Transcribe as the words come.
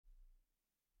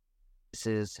This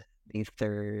is the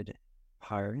third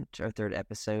part or third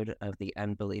episode of the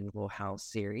Unbelievable House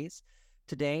series.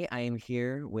 Today I am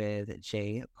here with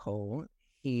Jay Cole.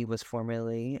 He was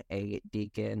formerly a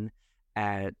deacon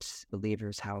at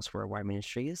Believer's House Worldwide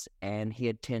Ministries, and he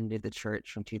attended the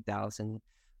church from 2000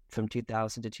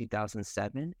 to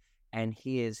 2007. And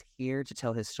he is here to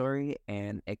tell his story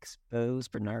and expose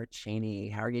Bernard Cheney.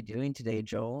 How are you doing today,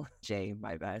 Joel? Jay,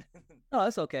 my bad. Oh,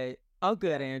 that's okay. I'm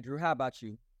good, Andrew. How about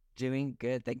you? Doing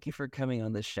good. Thank you for coming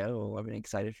on the show. I've been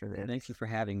excited for this. Thank you for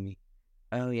having me.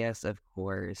 Oh, yes, of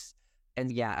course. And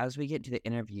yeah, as we get to the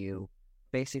interview,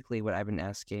 basically what I've been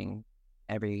asking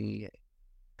every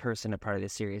person a part of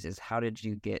this series is, how did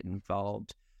you get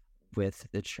involved with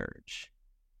the church?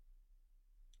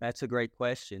 That's a great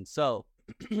question. So,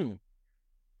 the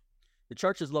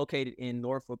church is located in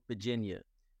Norfolk, Virginia.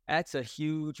 That's a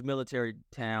huge military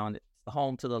town. It's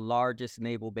home to the largest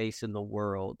naval base in the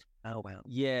world. Oh, wow.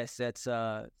 Yes, that's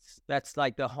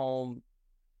like the home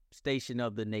station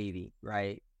of the Navy,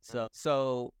 right?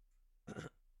 So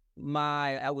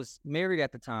I was married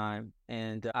at the time,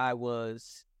 and I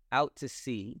was out to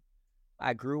sea.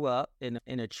 I grew up in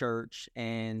a church,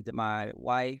 and my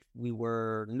wife, we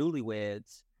were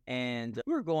newlyweds, and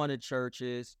we were going to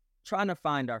churches trying to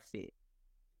find our fit.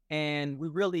 And we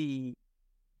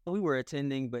were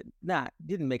attending, but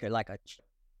didn't make it like a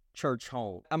church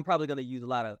home. I'm probably going to use a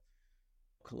lot of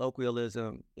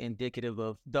colloquialism indicative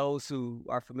of those who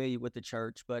are familiar with the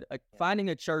church, but finding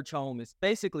a church home is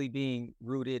basically being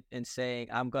rooted and saying,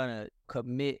 I'm going to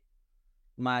commit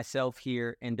myself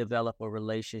here and develop a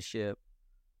relationship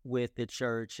with the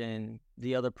church and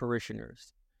the other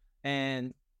parishioners.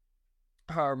 And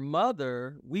her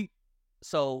mother, we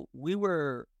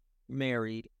were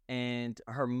married, and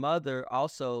her mother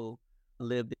also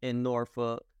lived in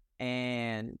Norfolk.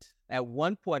 And at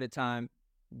one point in time,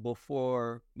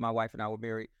 before my wife and I were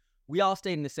married, we all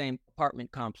stayed in the same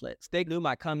apartment complex. They knew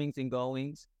my comings and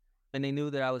goings, and they knew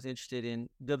that I was interested in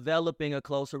developing a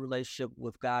closer relationship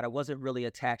with God. I wasn't really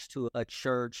attached to a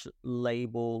church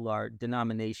label or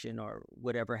denomination or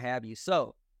whatever have you.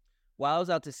 So while I was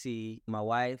out to sea, my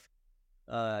wife,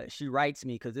 she writes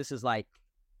me, because this is like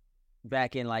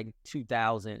back in like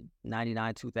 2000,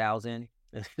 99, 2000.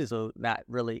 So not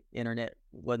really, internet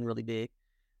wasn't really big.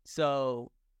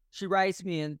 So she writes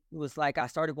me and was like, I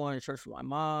started going to church with my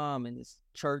mom, and this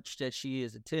church that she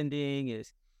is attending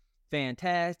is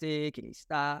fantastic. And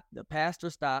the pastor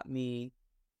stopped me,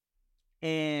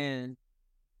 and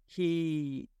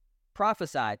he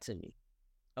prophesied to me.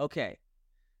 Okay.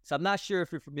 So I'm not sure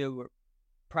if you're familiar with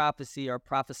prophecy or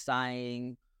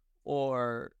prophesying,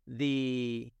 or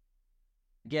the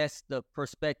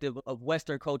perspective of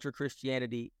Western culture,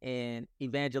 Christianity, and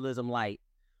evangelism light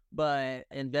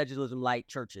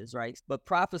churches, right? But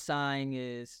prophesying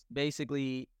is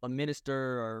basically a minister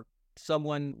or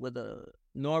someone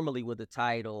normally with a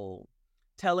title,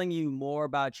 telling you more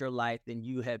about your life than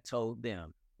you have told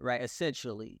them, right?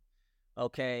 Essentially,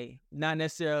 okay? Not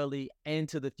necessarily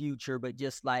into the future, but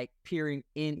just like peering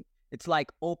in. It's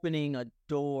like opening a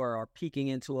door or peeking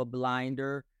into a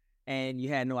blinder, and you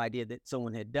had no idea that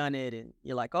someone had done it, and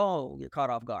you're like, oh, you're caught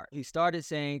off guard. He started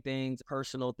saying things,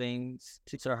 personal things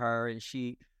to her, and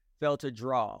she felt a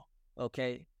draw,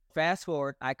 okay? Fast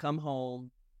forward, I come home.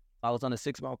 I was on a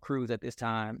 6-month cruise at this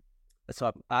time.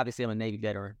 So obviously I'm a Navy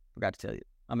veteran. Forgot to tell you,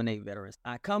 I'm a Navy veteran.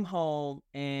 I come home,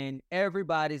 and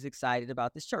everybody's excited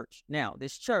about this church. Now,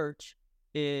 this church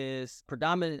is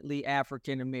predominantly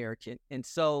African-American, and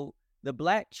so the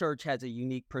Black church has a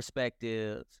unique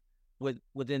perspective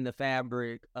within the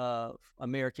fabric of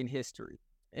American history.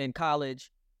 In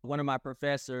college, one of my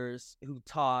professors who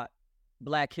taught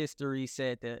Black history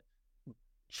said that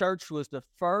church was the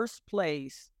first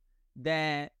place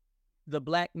that the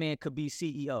Black man could be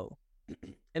CEO.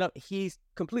 And he's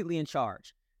completely in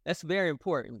charge. That's very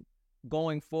important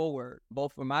going forward,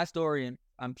 both for my story and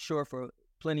I'm sure for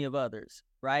plenty of others,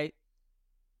 right?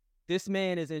 This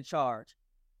man is in charge.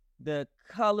 The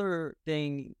color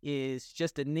thing is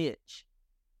just a niche,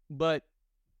 but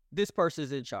this person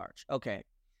is in charge. Okay.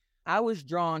 I was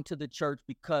drawn to the church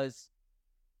because,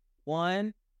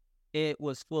 one, it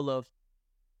was full of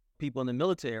people in the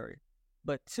military,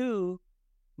 but two,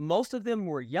 most of them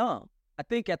were young. I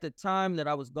think at the time that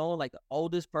I was going, like the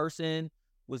oldest person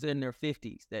was in their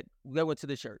 50s that went to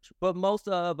the church, but most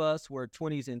of us were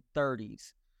 20s and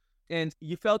 30s. And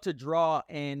you felt a draw,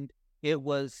 and it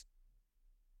was,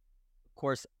 of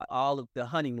course, all of the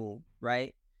honeymoon,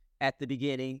 right? At the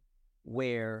beginning,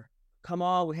 where, come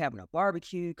on, we're having a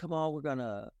barbecue. Come on, we're going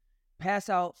to pass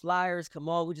out flyers. Come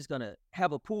on, we're just going to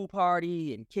have a pool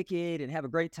party and kick it and have a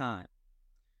great time.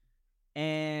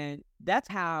 And that's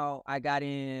how I got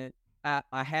in.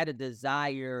 I had a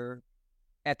desire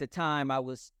at the time, I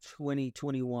was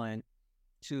 21,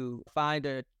 to find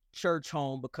a church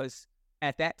home because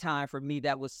at that time, for me,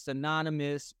 that was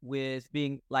synonymous with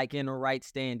being like in a right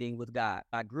standing with God.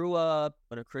 I grew up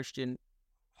in a Christian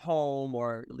home,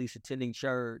 or at least attending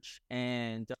church,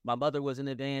 and my mother was an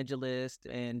evangelist,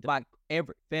 and my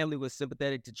every family was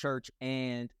sympathetic to church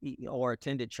and or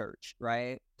attended church,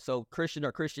 right? So Christian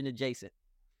or Christian adjacent.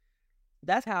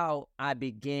 That's how I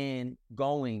began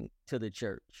going to the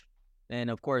church. And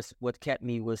of course, what kept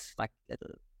me was like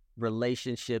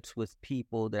relationships with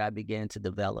people that I began to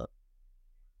develop.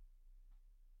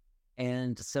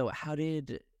 And so,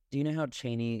 do you know how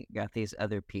Cheney got these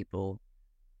other people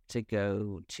to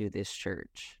go to this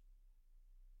church?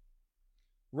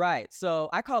 Right. So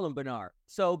I call him Bernard.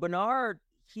 So Bernard,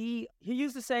 he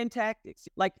used the same tactics.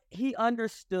 Like, he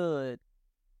understood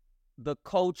the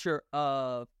culture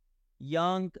of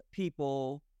young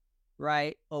people,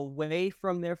 right, away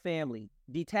from their family,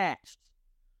 detached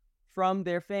from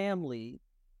their family,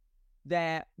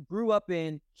 that grew up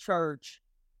in church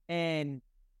and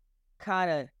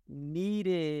kind of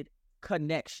needed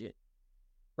connection,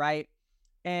 right?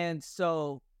 And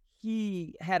so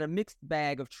he had a mixed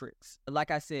bag of tricks.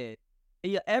 Like I said,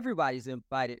 yeah, everybody's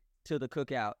invited to the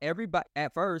cookout. Everybody,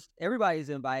 at first, everybody's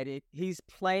invited. He's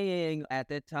playing at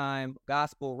that time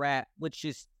gospel rap, which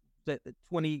is the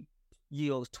 20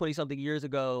 something years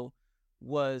ago,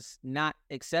 was not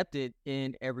accepted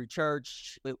in every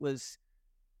church.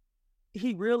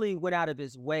 He really went out of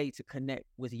his way to connect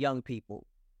with young people,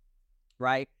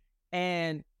 right?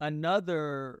 And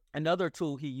another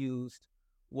tool he used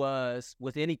was,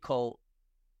 with any cult,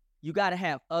 you got to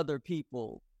have other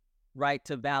people, right,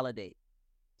 to validate.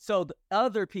 So the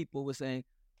other people were saying,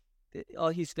 oh,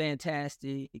 he's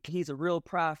fantastic, he's a real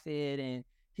prophet, and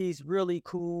he's really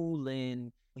cool,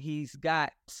 and he's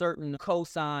got certain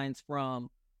cosigns from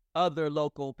other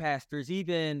local pastors,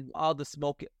 even all the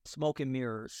smoke and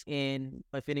mirrors. And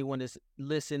if anyone is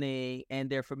listening and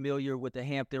they're familiar with the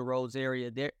Hampton Roads area,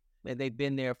 and they've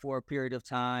been there for a period of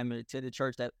time and attended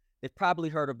church, that they've probably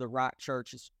heard of the Rock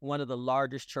Church. It's one of the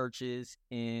largest churches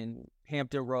in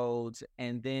Hampton Roads.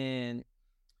 And then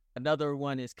another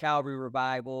one is Calvary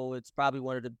Revival. It's probably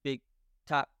one of the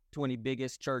top 20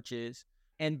 biggest churches.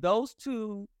 And those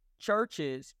two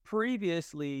churches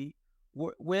previously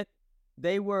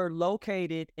they were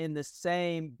located in the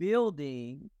same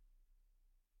building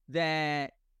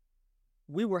that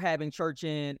we were having church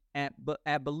in at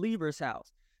Believer's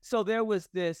House. So there was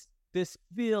this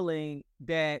feeling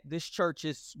that this church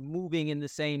is moving in the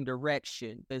same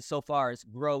direction as so far as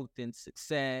growth and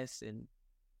success,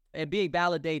 and being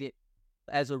validated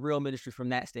as a real ministry from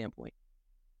that standpoint.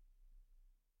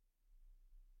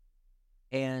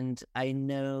 And I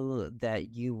know that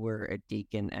you were a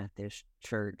deacon at this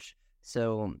church.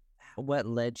 So what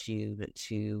led you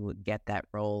to get that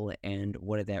role, and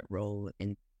what did that role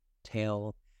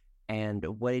entail? And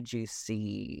what did you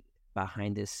see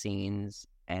behind the scenes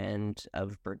and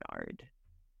of Bernard?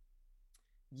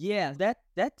 Yeah,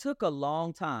 that took a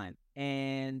long time.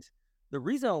 And the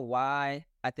reason why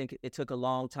I think it took a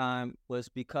long time was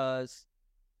because,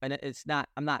 and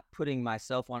I'm not putting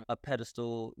myself on a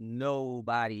pedestal.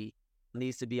 Nobody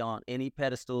needs to be on any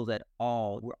pedestals at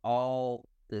all. We're all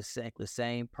the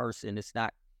same person. It's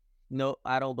not, no,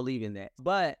 I don't believe in that.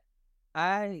 But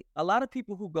a lot of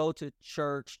people who go to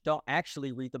church don't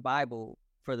actually read the Bible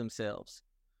for themselves.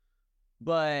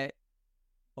 But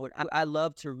I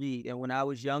love to read. And when I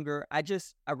was younger, I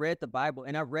read the Bible,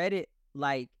 and I read it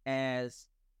as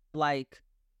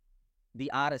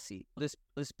the Odyssey, this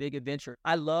big adventure.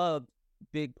 I love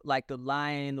like the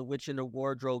Lion, the Witch, and the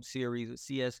Wardrobe series with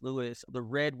C.S. Lewis, the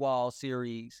Redwall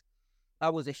series. I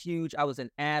was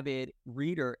an avid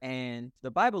reader, and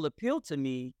the Bible appealed to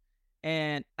me,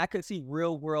 and I could see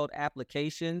real world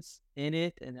applications in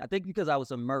it. And I think because I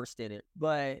was immersed in it,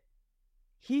 but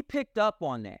he picked up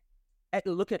on that.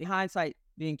 Look at hindsight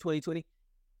being 2020.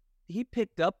 He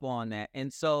picked up on that.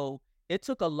 And so it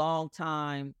took a long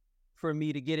time for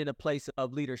me to get in a place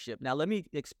of leadership. Now, let me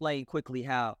explain quickly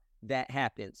how that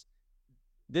happens.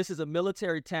 This is a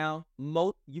military town.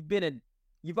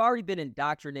 You've already been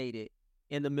indoctrinated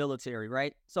in the military,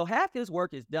 right? So half his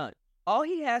work is done. All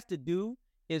he has to do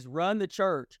is run the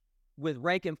church with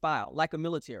rank and file, like a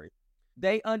military.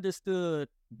 They understood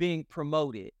being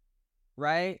promoted,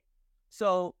 right?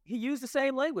 So he used the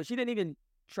same language. He didn't even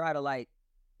try to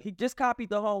he just copied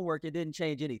the homework and didn't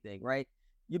change anything, right?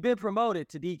 You've been promoted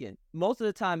to deacon. Most of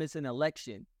the time it's an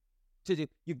election.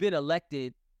 You've been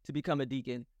elected to become a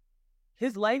deacon.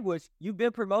 his language, you've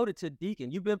been promoted to deacon,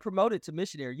 you've been promoted to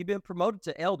missionary, you've been promoted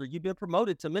to elder, you've been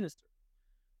promoted to minister,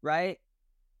 right?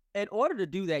 In order to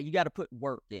do that, you got to put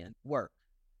work in. Work.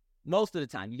 Most of the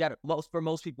time, for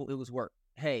most people, it was work.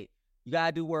 Hey, you got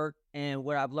to do work. And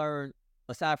what I've learned,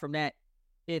 aside from that,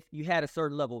 if you had a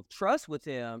certain level of trust with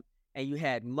him and you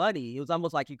had money, it was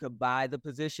almost like you could buy the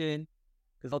position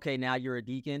because, okay, now you're a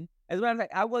deacon. As a matter of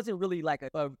fact, I wasn't really like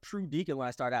a true deacon when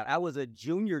I started out. I was a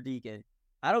junior deacon.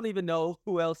 I don't even know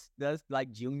who else does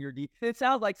like junior deacon. It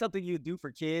sounds like something you do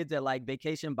for kids at like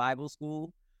Vacation Bible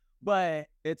School, but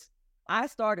I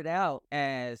started out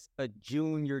as a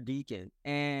junior deacon,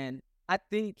 and I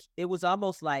think it was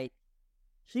almost like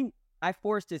I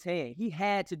forced his hand. He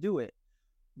had to do it.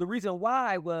 The reason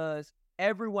why was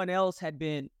everyone else had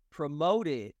been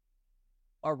promoted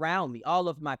around me, all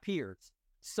of my peers.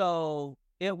 So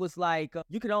it was like,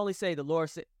 you can only say the Lord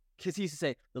said, because he used to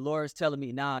say, the Lord is telling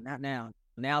me, nah, not now.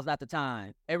 Now's not the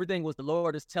time. Everything was the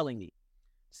Lord is telling me.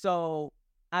 So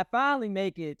I finally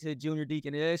make it to junior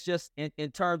deacon. And it's just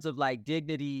in terms of like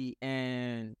dignity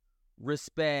and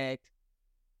respect.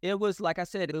 It was, like I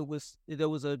said, there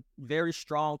was a very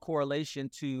strong correlation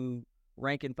to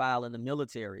rank and file in the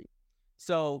military.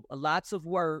 So lots of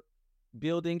work,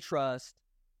 building trust,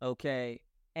 okay,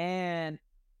 and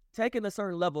taking a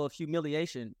certain level of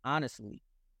humiliation, honestly.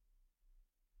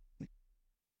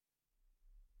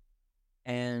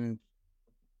 And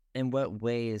in what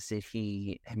ways did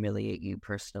he humiliate you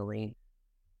personally?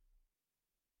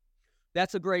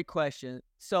 That's a great question.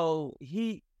 So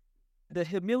the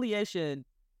humiliation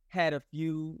had a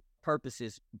few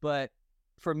purposes, but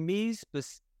for me,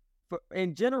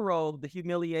 in general, the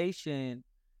humiliation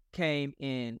came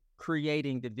in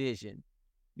creating division.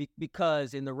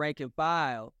 Because in the rank and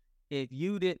file, if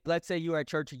you let's say you were at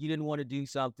church and you didn't want to do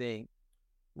something,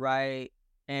 right?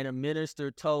 And a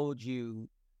minister told you,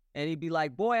 and he'd be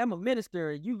like, boy, I'm a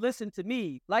minister, and you listen to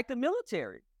me, like the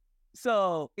military.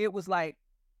 So it was like,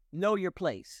 know your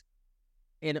place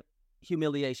in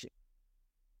humiliation.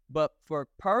 But for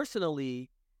personally,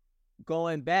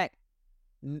 going back,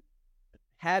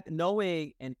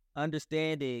 knowing and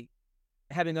understanding,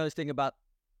 having understanding about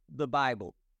the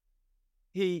Bible,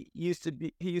 he used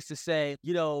to say,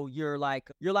 you're like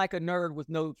a nerd with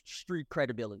no street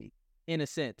credibility, in a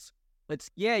sense. It's,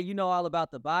 yeah, you know all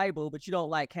about the Bible, but you don't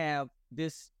like have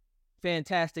this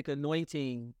fantastic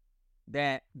anointing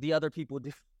that the other people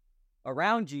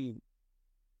around you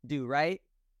do, right?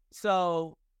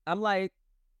 So I'm like,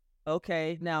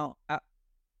 okay, now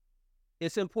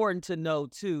it's important to know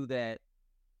too that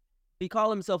he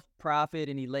called himself prophet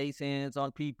and he lays hands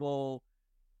on people.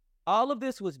 All of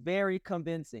this was very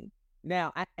convincing.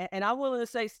 Now, I'm willing to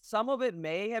say some of it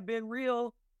may have been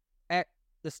real at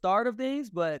the start of things,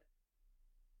 but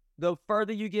the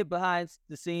further you get behind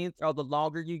the scenes, or the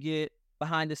longer you get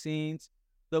behind the scenes,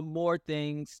 the more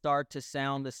things start to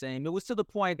sound the same. It was to the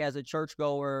point, as a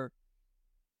churchgoer,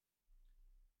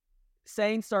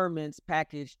 same sermons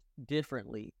packaged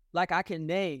differently. Like, I can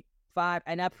name 5,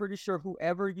 and I'm pretty sure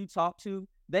whoever you talk to,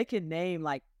 they can name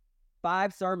like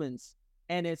 5 sermons,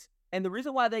 and the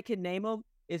reason why they can name them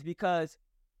is because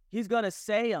he's gonna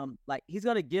say them, like he's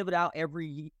gonna give it out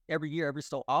every year, every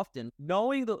so often,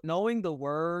 knowing the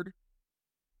word,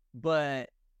 but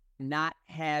not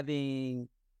having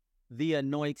the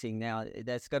anointing. Now,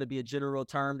 that's gonna be a general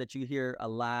term that you hear a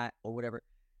lot or whatever.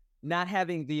 Not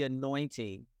having the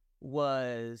anointing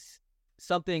was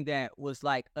something that was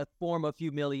like a form of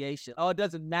humiliation. Oh, it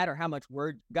doesn't matter how much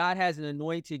word God hasn't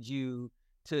anointed you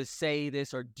to say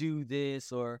this or do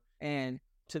this,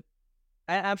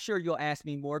 I'm sure you'll ask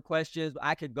me more questions.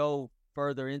 I could go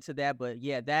further into that, but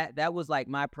yeah, that was like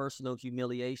my personal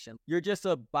humiliation. You're just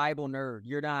a Bible nerd.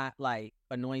 You're not like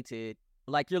anointed.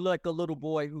 Like, you're like a little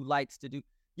boy who likes to do,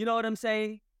 you know what I'm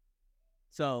saying?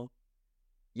 So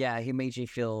yeah, he made you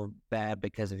feel bad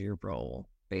because of your role.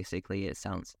 Basically, it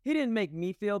sounds. He didn't make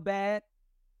me feel bad.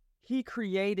 He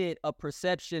created a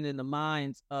perception in the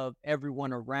minds of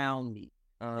everyone around me.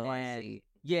 Oh, I see.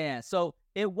 Yeah, so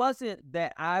it wasn't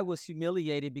that I was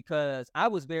humiliated because I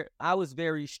was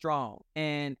very strong,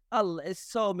 and it's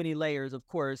so many layers, of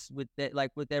course, with that,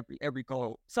 like with every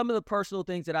goal. Some of the personal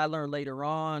things that I learned later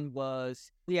on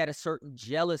was he had a certain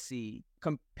jealousy,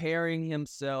 comparing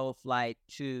himself like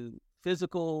to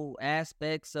physical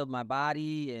aspects of my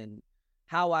body and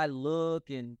how I look,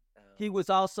 and he was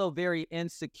also very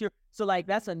insecure. So like,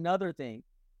 that's another thing.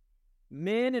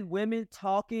 Men and women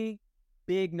talking,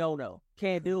 big no.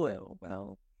 Can't do it.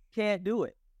 Well, can't do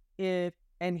it.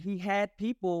 And he had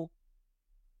people,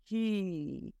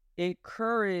 he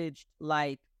encouraged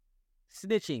like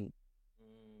snitching,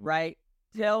 right?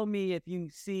 tell me if you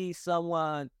see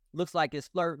someone looks like it's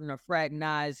flirting or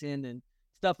fraternizing and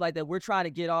stuff like that. We're trying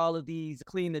to get all of these,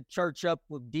 clean the church up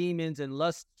with demons and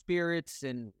lust spirits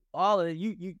and all of it.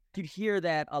 You could hear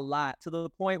that a lot, to the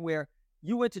point where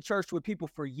you went to church with people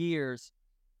for years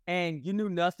and you knew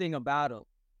nothing about them,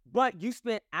 but you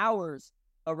spent hours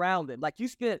around them. Like, you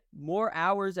spent more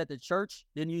hours at the church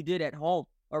than you did at home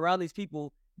around these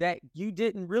people that you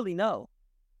didn't really know.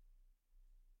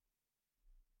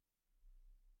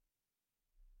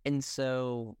 And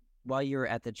so while you were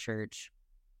at the church,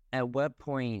 at what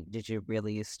point did you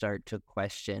really start to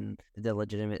question the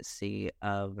legitimacy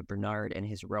of Bernard and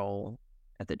his role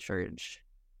at the church?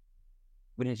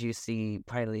 When did you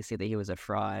finally see that he was a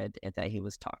fraud and that he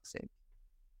was toxic?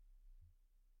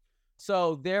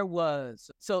 So there was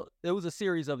a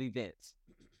series of events.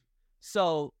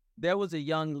 So there was a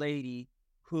young lady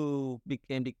who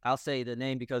became, I'll say the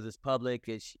name because it's public,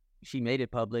 she made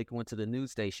it public, went to the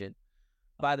news station,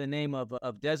 by the name of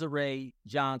Desiree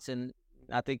Johnson.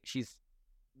 I think she's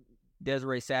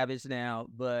Desiree Savage now,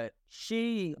 but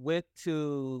she went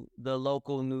to the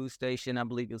local news station, I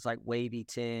believe it was like Wavy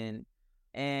 10,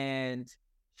 and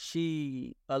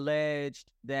she alleged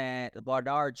that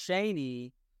Bernard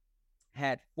Cheney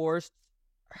had forced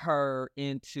her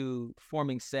into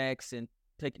performing sex and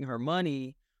taking her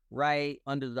money, right,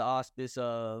 under the auspice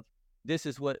of, this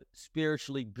is what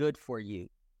spiritually good for you,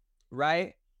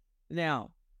 right?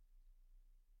 Now,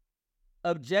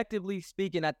 objectively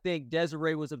speaking, I think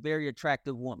Desiree was a very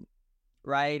attractive woman,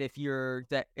 right? If you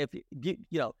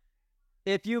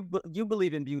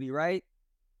believe in beauty, right?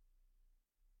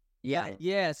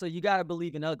 Yeah. So you gotta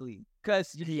believe in ugly,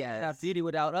 because you can't have beauty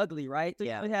without ugly, right? So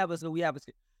Yeah. we have a.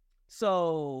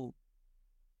 So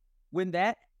when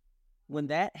that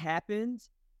happens,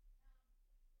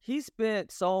 he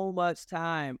spent so much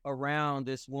time around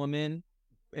this woman,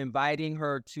 inviting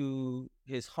her to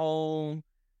his home,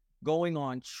 going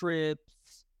on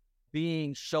trips,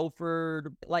 being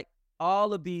chauffeured, like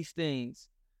all of these things,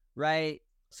 right?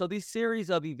 So these series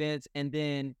of events, and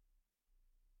then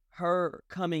her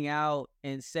coming out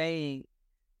and saying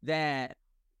that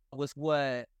was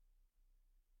what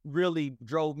really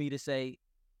drove me to say,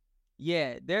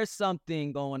 yeah, there's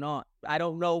something going on. I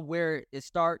don't know where it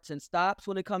starts and stops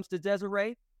when it comes to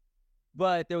Desiree,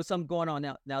 but there was something going on.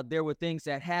 Now there were things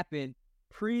that happened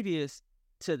previous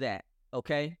to that,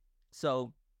 okay?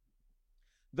 So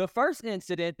the first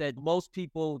incident that most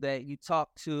people that you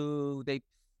talk to,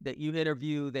 that you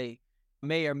interview, they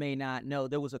may or may not know,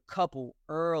 there was a couple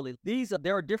early.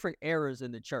 There are different eras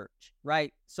in the church,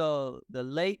 right? So the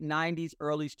late 90s,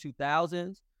 early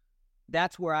 2000s,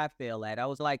 that's where I fell at. I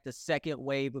was like the second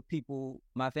wave of people.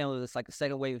 My family was like the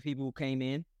second wave of people who came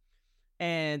in.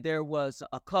 And there was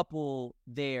a couple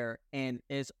there. And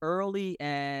as early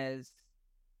as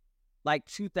like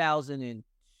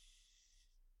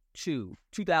 2002,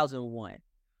 2001,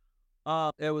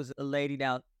 there was a lady.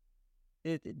 Now,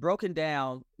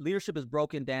 leadership is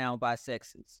broken down by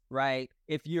sexes, right?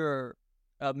 If you're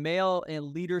a male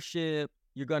in leadership,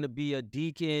 you're going to be a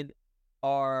deacon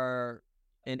or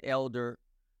an elder.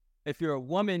 If you're a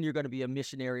woman, you're going to be a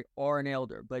missionary or an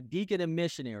elder, but deacon and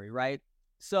missionary, right?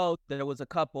 So there was a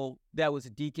couple that was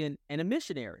a deacon and a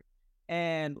missionary.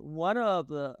 And one of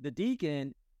the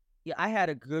deacon, I had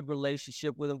a good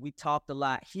relationship with him. We talked a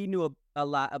lot. He knew a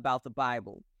lot about the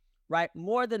Bible, right?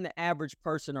 More than the average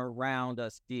person around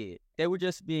us did. They were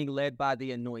just being led by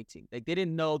the anointing. They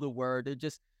didn't know the word. They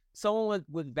just, someone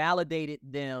would validated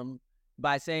them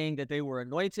by saying that they were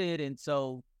anointed, and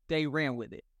so they ran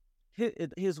with it.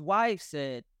 His wife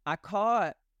said, I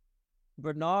caught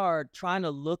Bernard trying to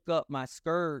look up my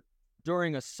skirt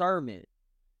during a sermon.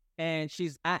 And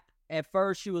at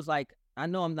first she was like, I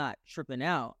know I'm not tripping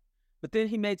out. But then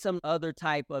he made some other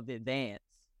type of advance.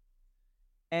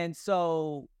 And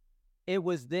so it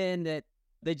was then that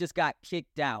they just got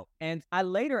kicked out. And I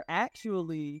later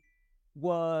actually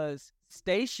was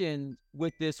stationed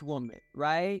with this woman,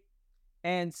 right?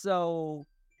 And so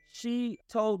she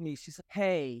told me, she said,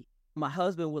 hey, my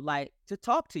husband would like to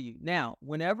talk to you. Now,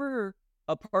 whenever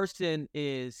a person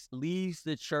leaves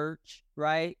the church,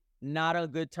 right, not on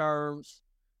good terms,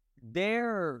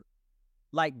 they're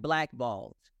like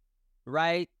blackballed,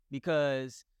 right?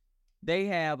 Because they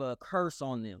have a curse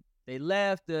on them. They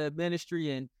left the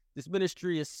ministry, and this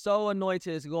ministry is so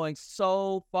anointed, it's going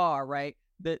so far, right?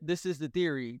 That this is the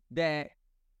theory that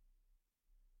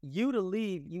you to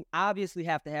leave, you obviously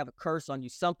have to have a curse on you.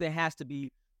 Something has to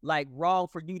be like wrong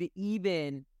for you to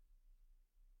even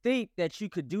think that you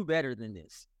could do better than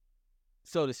this,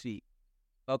 so to speak.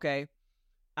 Okay.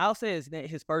 I'll say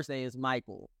his first name is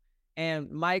Michael. And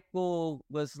Michael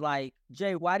was like,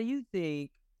 Jay, why do you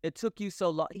think it took you so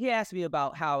long? He asked me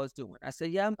about how I was doing. I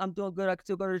said, yeah, I'm doing good. I can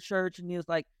still go to church. And he was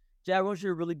like, Jay, I want you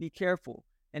to really be careful.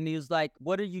 And he was like,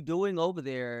 what are you doing over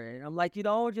there? And I'm like,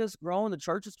 just growing. The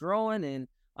church is growing. And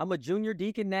I'm a junior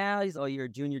deacon now. He's, oh, you're a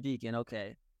junior deacon.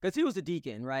 Okay. Because he was a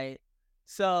deacon, right?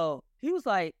 So he was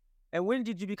like, and when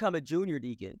did you become a junior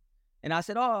deacon? And I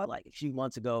said, oh, like a few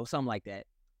months ago, something like that.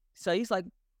 So he's like,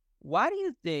 why do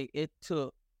you think it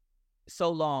took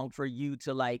so long for you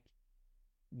to like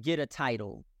get a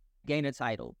title, gain a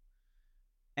title?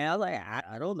 And I was like,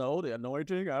 I don't know, the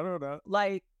anointing, I don't know.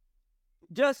 Like,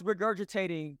 just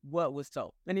regurgitating what was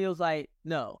told. And he was like,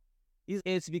 no,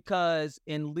 it's because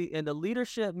in the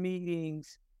leadership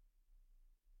meetings,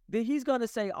 then he's going to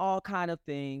say all kind of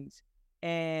things.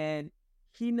 And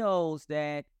he knows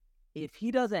that if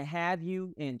he doesn't have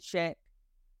you in check,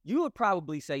 you would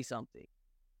probably say something.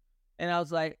 And I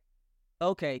was like,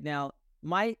 okay, now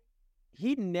Mike,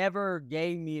 he never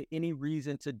gave me any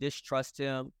reason to distrust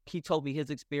him. He told me his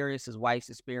experience, his wife's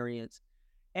experience.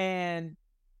 And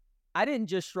I didn't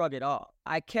just shrug it off.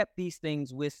 I kept these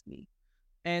things with me.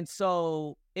 And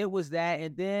so it was that.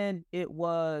 And then it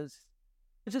was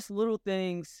just little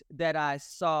things that I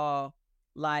saw,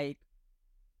 like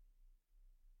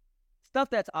stuff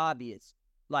that's obvious,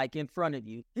 like in front of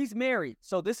you. He's married.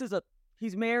 So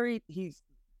he's married. He's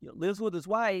lives with his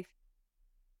wife.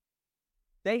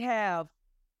 They have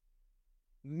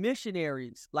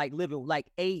missionaries like living, like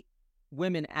 8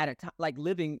 women at a time, like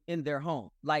living in their home.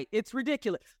 Like, it's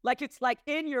ridiculous. Like, it's like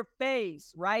in your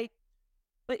face, right?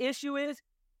 The issue is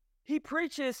he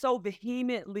preaches so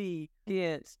vehemently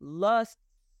against lust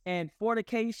and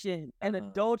fornication and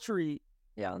adultery.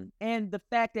 Yeah. And the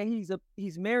fact that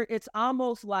he's married, it's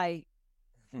almost like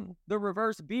the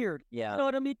reverse beard. Yeah. You know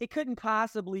what I mean? It couldn't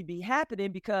possibly be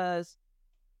happening because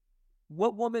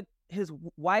his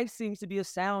wife seems to be a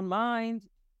sound mind.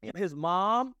 Yeah. His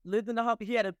mom lived in the home.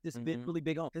 He had this really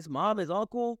big home. His mom, his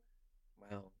uncle.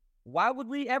 Wow. Why would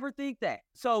we ever think that?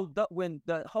 So when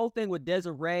the whole thing with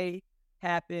Desiree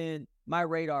happened, my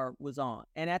radar was on.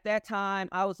 And at that time,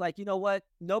 I was like, you know what?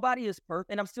 Nobody is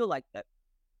perfect. And I'm still like that.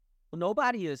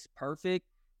 Nobody is perfect.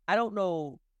 I don't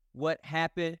know what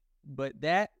happened, but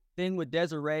that thing with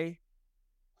Desiree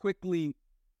quickly,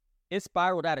 it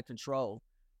spiraled out of control.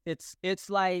 It's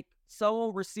like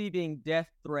someone receiving death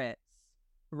threats,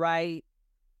 right,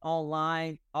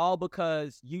 online, all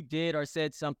because you did or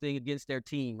said something against their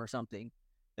team or something.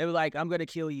 They were like, I'm going to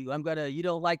kill you. You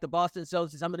don't like the Boston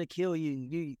Celtics. I'm going to kill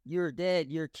you. You're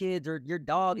dead. Your kids or your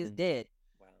dog is dead.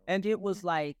 Wow. And it was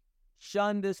like,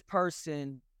 shun this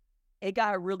person. It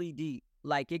got really deep.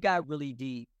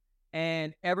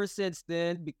 And ever since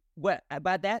then,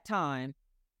 by that time,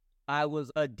 I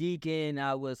was a deacon.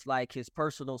 I was like his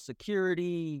personal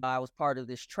security. I was part of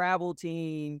this travel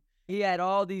team. He had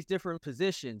all these different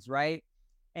positions, right?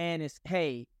 And it's,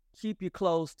 hey, keep you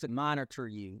close to monitor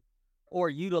you or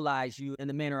utilize you in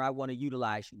the manner I want to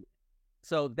utilize you.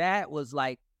 So that was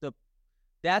like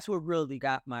that's what really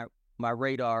got my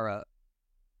radar up.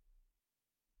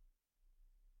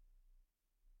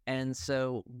 And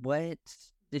so what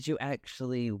did you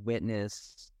actually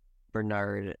witness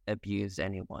Bernard abuse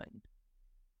anyone?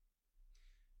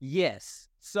 Yes.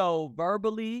 So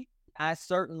verbally, I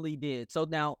certainly did. So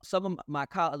now some of my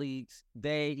colleagues,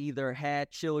 they either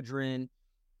had children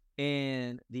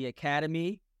in the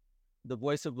academy, the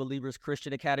Voice of Believers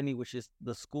Christian Academy, which is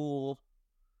the school,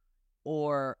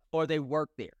 or they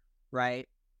worked there, right?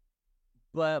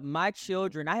 But my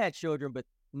children, I had children, but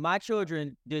my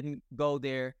children didn't go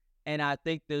there. And I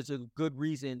think there's a good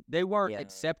reason. They weren't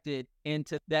accepted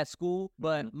into that school.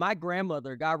 But my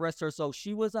grandmother, God rest her soul,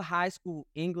 she was a high school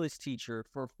English teacher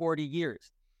for 40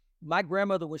 years. My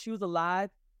grandmother, when she was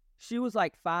alive, she was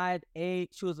like 5'8".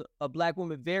 She was a Black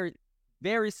woman, very,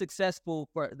 very successful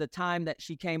for the time that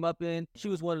she came up in. She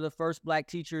was one of the first Black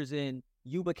teachers in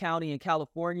Yuba County in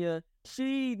California.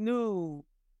 She knew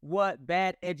what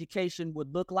bad education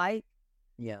would look like.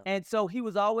 Yeah. And so he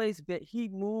was always, he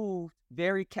moved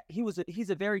very, he's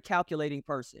a very calculating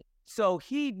person. So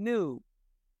he knew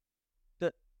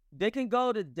that they can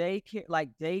go to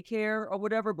daycare or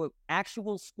whatever, but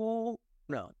actual school,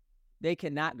 no, they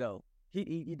cannot go.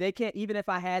 They can't, even if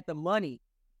I had the money,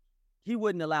 he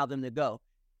wouldn't allow them to go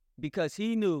because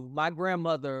he knew my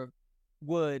grandmother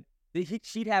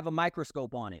she'd have a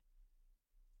microscope on it.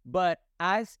 But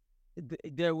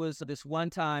there was this one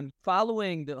time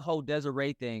following the whole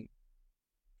Desiree thing,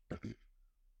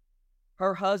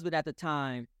 her husband at the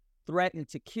time threatened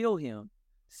to kill him.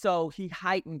 So he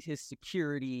heightened his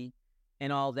security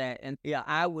and all that. And yeah,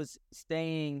 I was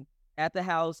staying at the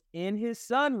house in his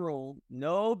sunroom,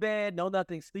 no bed, no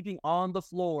nothing, sleeping on the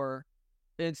floor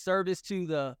in service to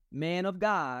the man of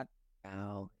God.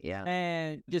 Oh, yeah.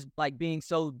 And just like being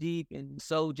so deep and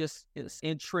so just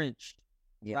entrenched,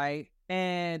 Yeah. right?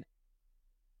 And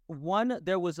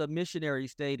there was a missionary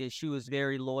stated she was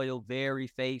very loyal, very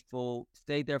faithful,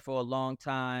 stayed there for a long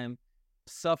time,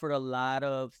 suffered a lot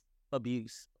of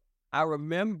abuse. I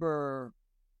remember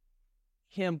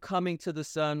him coming to the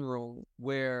sunroom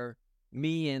where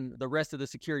me and the rest of the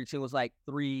security team was like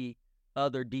 3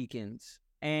 other deacons.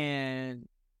 And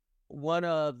one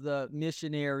of the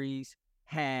missionaries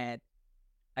had,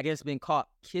 I guess, been caught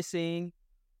kissing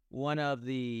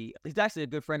he's actually a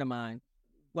good friend of mine,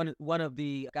 one of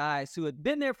the guys who had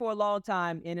been there for a long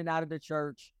time, in and out of the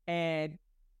church. And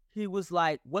he was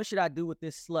like, what should I do with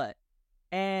this slut?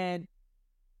 And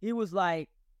he was like,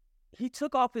 he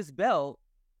took off his belt.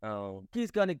 Oh,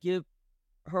 He's going to give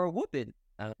her a whooping.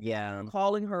 yeah.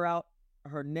 Calling her out,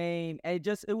 her name. And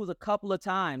it was a couple of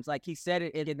times, like he said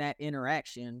it in that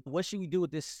interaction. What should we do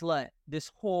with this slut,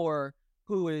 this whore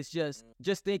who is just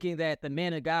thinking that the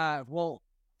man of God won't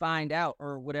find out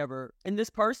or whatever? And this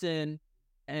person,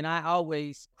 and I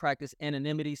always practice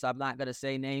anonymity, so I'm not going to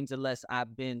say names unless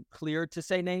I've been cleared to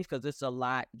say names, because it's a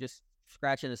lot just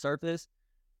scratching the surface.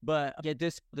 But yeah,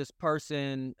 this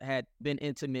person had been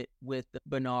intimate with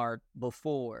Bernard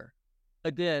before.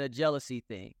 Again, a jealousy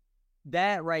thing.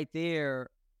 That right there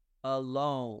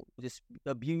alone, just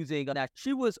abusing. Now,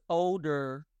 she was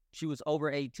older. She was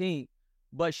over 18,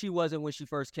 but she wasn't when she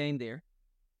first came there.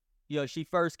 She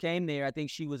first came there, I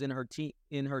think she was in her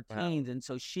teens, and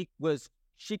so she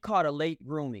caught a late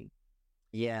grooming.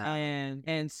 Yeah.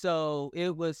 And so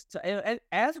it was, and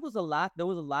as was a lot, there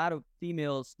was a lot of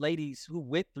ladies who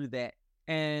went through that.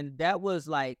 And that was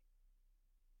like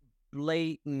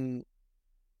blatant,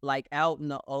 like out in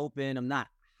the open. I'm not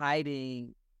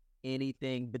hiding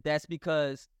anything, but that's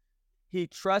because he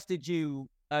trusted you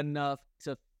enough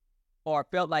or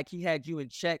felt like he had you in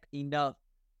check enough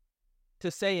to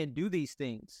say and do these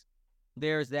things.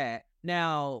 There's that.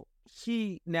 Now,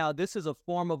 this is a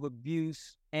form of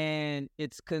abuse, and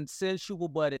it's consensual,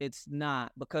 but it's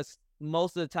not, because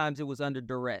most of the times it was under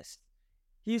duress.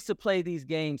 He used to play these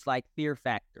games like Fear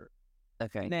Factor.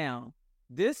 Okay. Now,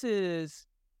 we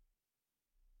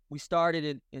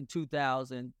started in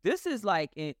 2000. This is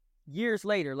like years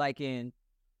later, like in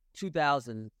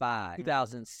 2005,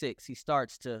 2006, he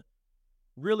starts to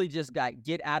really just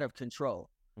get out of control,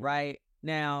 right?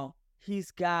 Now, he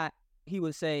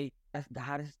would say,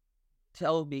 God has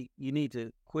told me you need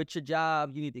to quit your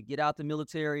job, you need to get out the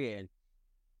military and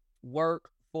work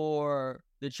for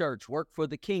the church, work for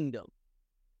the kingdom,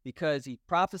 because he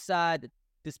prophesied that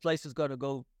this place was going to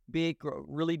go big,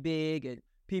 really big, and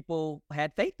people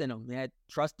had faith in him. They had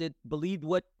trusted, believed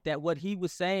what he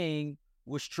was saying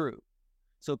was true.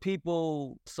 So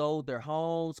people sold their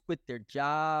homes, quit their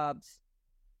jobs,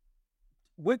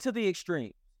 went to the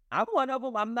extreme. I'm one of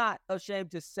them. I'm not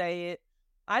ashamed to say it.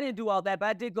 I didn't do all that, but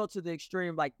I did go to the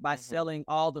extreme, like by selling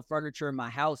all the furniture in my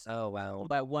house. Oh, wow.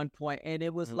 At one point. And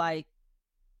it was like,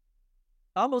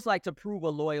 almost like to prove a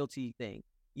loyalty thing.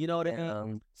 You know what I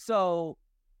mean? So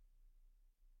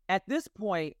at this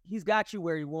point, he's got you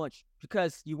where he wants you,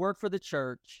 because you work for the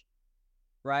church,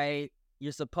 right?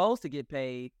 You're supposed to get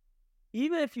paid.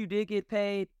 Even if you did get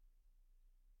paid,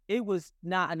 it was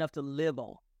not enough to live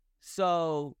on.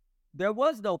 So there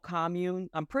was no commune.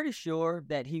 I'm pretty sure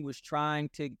that he was trying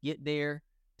to get there,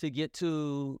 to get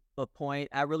to a point.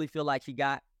 I really feel like he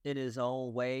got in his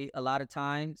own way a lot of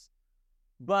times.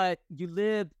 But you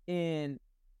lived in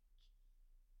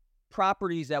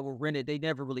properties that were rented. They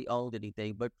never really owned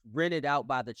anything, but rented out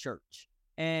by the church.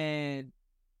 And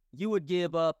you would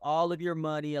give up all of your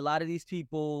money. A lot of these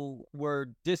people were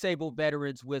disabled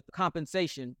veterans with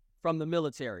compensation from the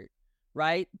military,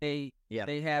 right? They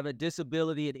have a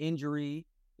disability, an injury.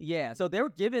 Yeah. So they were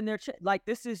giving their like,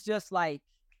 this is just like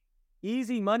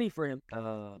easy money for him.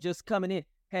 Just coming in.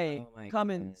 Hey, come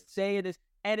and stay in this.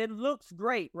 And it looks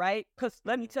great, right? Because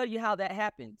let me tell you how that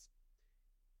happens.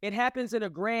 It happens in a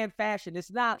grand fashion.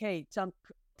 It's not, hey,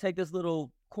 take this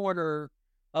little corner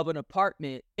of an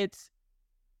apartment. It's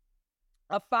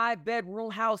a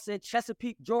 5-bedroom house in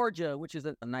Chesapeake, Georgia, which is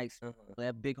a nice, they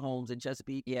have big homes in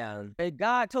Chesapeake. Yeah. And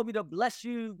God told me to bless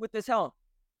you with this home.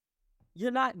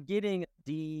 You're not getting a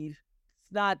deed.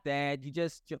 It's not that.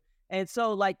 And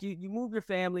so like you move your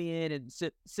family in, and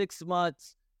 6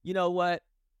 months, you know what?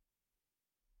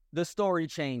 The story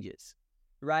changes,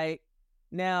 right?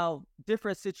 Now,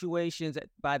 different situations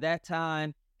by that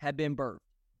time have been birthed.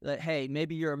 Like, hey,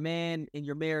 maybe you're a man and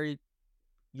you're married.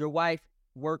 Your wife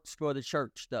works for the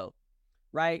church, though,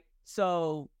 right?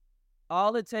 So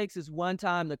all it takes is one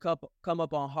time to come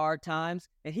up on hard times,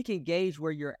 and he can gauge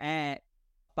where you're at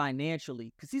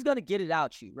financially, because he's gonna get it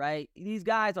out you, right? These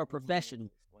guys are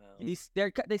professionals. Wow. They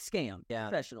scam Yeah.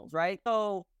 professionals, right?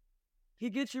 So he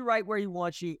gets you right where he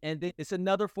wants you, and then it's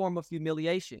another form of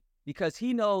humiliation because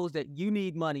he knows that you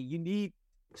need money, you need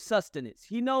sustenance.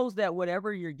 He knows that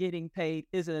whatever you're getting paid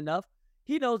isn't enough.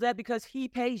 He knows that because he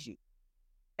pays you.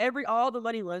 All the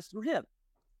money runs through him.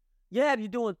 Yeah, you're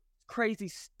doing crazy,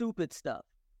 stupid stuff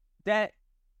that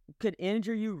could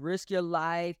injure you, risk your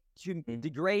life,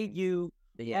 degrade you.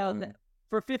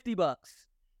 For $50.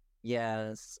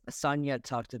 Yes. Sonia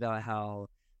talked about how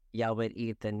y'all would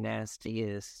eat the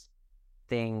nastiest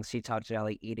things. She talked about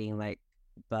like eating like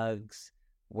bugs,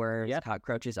 worms,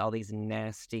 cockroaches, all these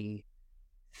nasty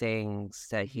things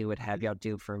that he would have y'all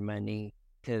do for money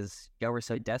because y'all were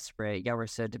so desperate. Y'all were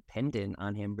so dependent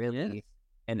on him, really,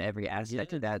 in every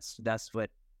aspect. That's what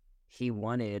he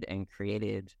wanted and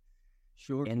created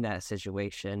in that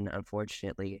situation,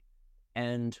 unfortunately.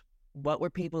 And what were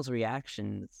people's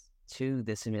reactions to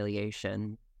this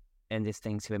humiliation and these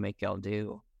things he would make y'all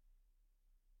do?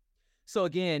 So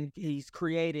again, he's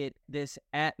created this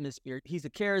atmosphere. He's a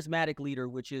charismatic leader,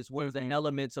 which is one of the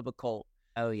elements of a cult.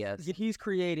 Oh, yes. He's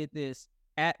created this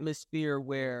atmosphere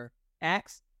where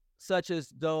acts such as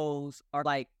those are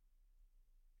like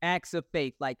acts of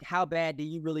faith. Like, how bad do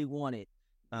you really want it?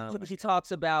 He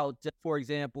talks about, for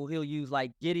example, he'll use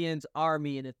like Gideon's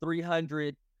army and the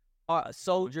 300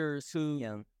 soldiers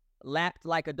who lapped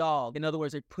like a dog. In other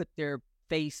words, they put their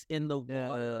face in the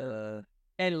water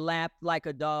and lapped like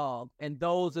a dog. And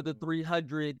those are the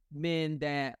 300 men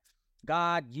that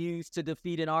God used to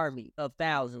defeat an army of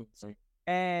thousands.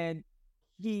 And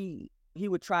he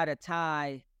would try to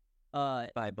tie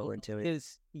Bible into it.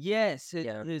 His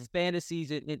fantasies,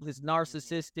 his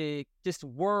narcissistic just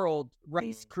world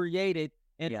race created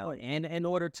in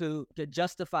order to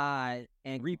justify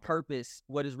and repurpose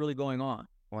what is really going on.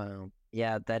 Wow.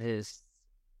 Yeah, that is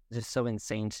just so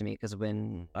insane to me because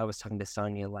when I was talking to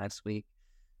Sonia last week,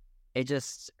 it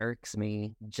just irks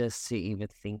me just to even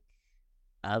think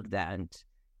of that.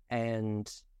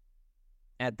 And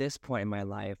at this point in my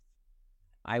life,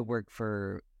 I work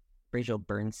for Rachel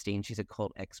Bernstein. She's a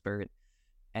cult expert,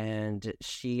 and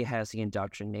she has the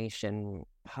Indoctrination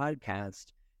podcast.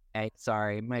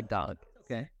 Sorry, my dog.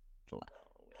 Okay.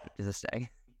 Does this say?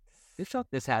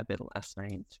 This happened last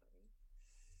night.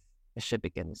 It should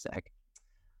begin in a sec.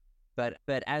 But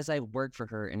as I've worked for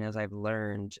her and as I've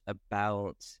learned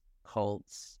about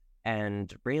cults,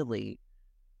 and really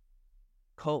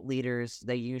cult leaders,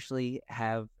 they usually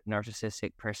have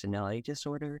narcissistic personality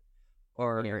disorder,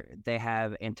 or they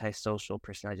have antisocial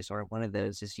personality disorder. One of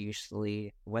those is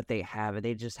usually what they have, and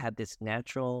they just have this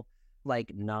natural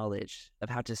like knowledge of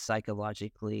how to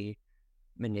psychologically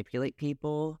manipulate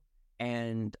people.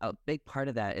 And a big part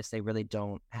of that is they really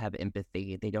don't have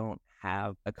empathy. They don't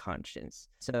have a conscience.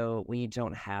 So when you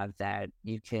don't have that,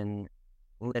 you can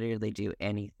literally do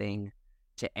anything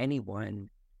to anyone,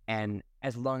 and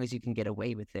as long as you can get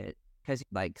away with it, because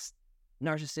like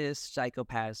narcissists,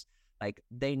 psychopaths, like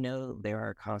they know there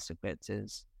are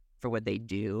consequences for what they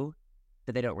do,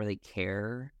 but they don't really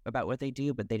care about what they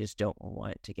do, but they just don't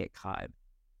want to get caught.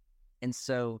 And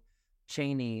so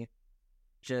Cheney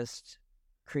just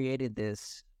created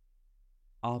this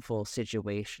awful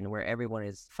situation where everyone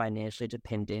is financially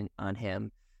dependent on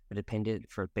him, dependent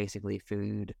for basically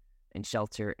food and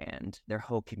shelter, and their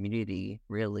whole community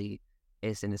really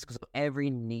is in this. So every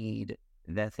need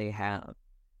that they have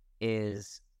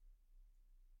is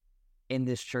in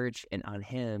this church and on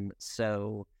him,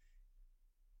 so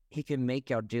he can make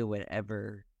y'all do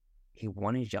whatever he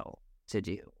wanted y'all to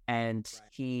do. And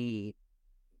he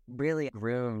really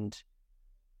groomed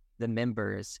the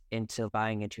members into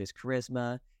buying into his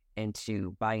charisma,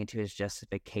 into buying into his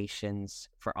justifications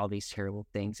for all these terrible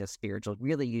things as spiritual,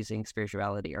 really using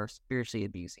spirituality or spiritually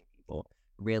abusing people,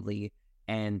 really,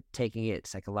 and taking it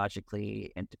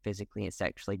psychologically and physically and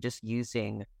sexually, just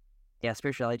using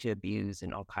spirituality to abuse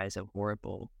in all kinds of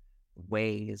horrible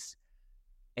ways.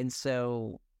 And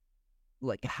so,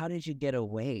 like, how did you get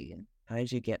away? How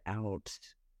did you get out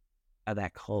of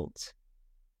that cult?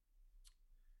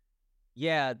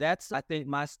 Yeah, I think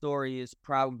my story is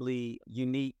probably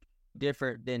unique,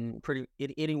 different than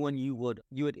anyone you would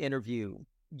interview.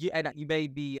 You may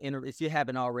be, if you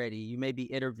haven't already, you may be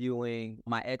interviewing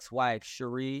my ex-wife,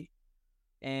 Cherie.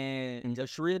 And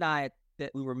Cherie and I,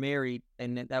 that we were married,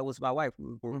 and that was my wife.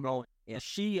 We were going. And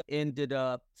she ended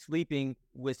up sleeping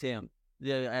with him,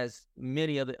 as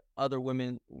many of the other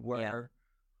women were. Yeah.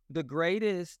 The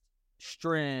greatest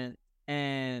strength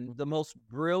And the most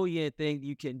brilliant thing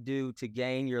you can do to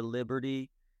gain your liberty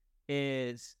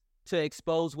is to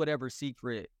expose whatever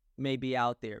secret may be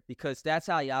out there, because that's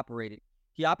how he operated.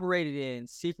 He operated in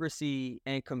secrecy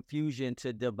and confusion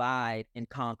to divide and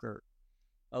conquer.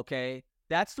 Okay?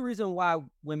 That's the reason why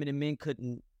women and men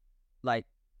couldn't like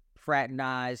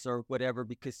fraternize or whatever,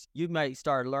 because you might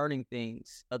start learning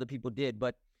things other people did.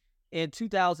 But in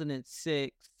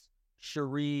 2006,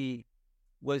 Cherie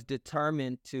was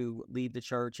determined to leave the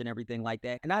church and everything like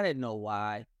that. And I didn't know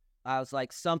why. I was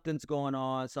like, something's going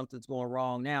on, something's going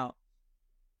wrong. Now,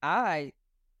 I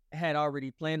had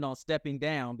already planned on stepping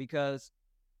down because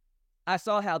I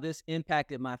saw how this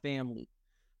impacted my family.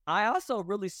 I also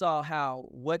really saw how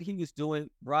what he was doing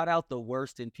brought out the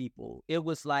worst in people. It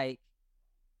was like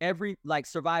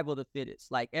survival of the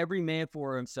fittest, like every man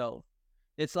for himself.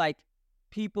 It's like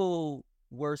people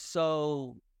were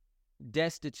so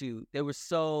destitute. They were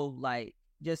so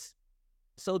just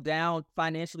so down,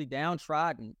 financially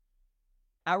downtrodden.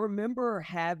 I remember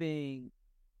having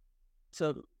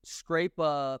to scrape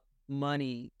up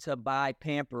money to buy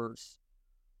Pampers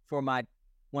for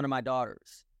one of my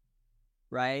daughters,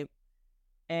 right?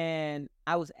 And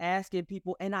I was asking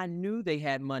people, and I knew they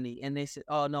had money, and they said,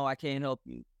 "Oh no, I can't help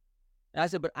you." And I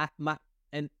said, "But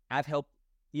I've helped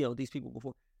these people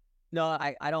before." "No,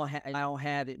 I don't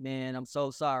have it, man. I'm so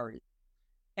sorry."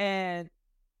 And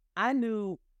I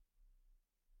knew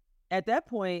at that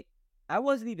point I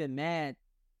wasn't even mad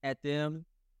at them,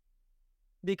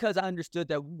 because I understood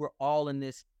that we were all in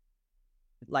this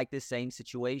same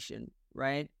situation,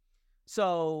 right?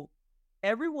 So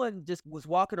everyone just was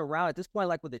walking around at this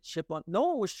point with a chip on. No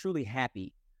one was truly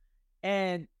happy.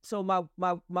 And so my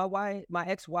wife, my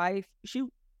ex-wife,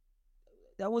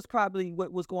 that was probably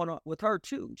what was going on with her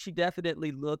too. She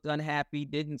definitely looked unhappy,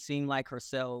 didn't seem like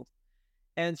herself.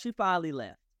 And she finally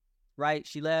left, right?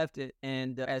 She left,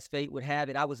 and as fate would have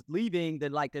it, I was leaving the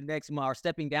next month, or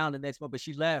stepping down the next month, but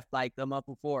she left the month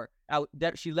before.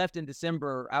 She left in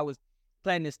December. I was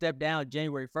planning to step down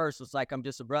January 1st. It's like, I'm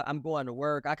going to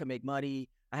work. I can make money.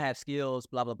 I have skills,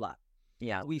 blah, blah, blah.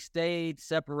 Yeah. We stayed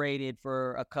separated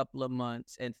for a couple of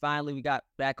months, and finally we got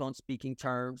back on speaking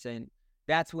terms. And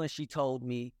that's when she told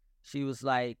me, she was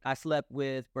like, "I slept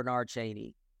with Bernard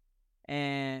Cheney."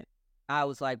 And I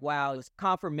was like, wow, it's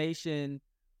confirmation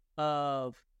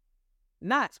of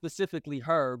not specifically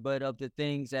her, but of the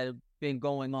things that have been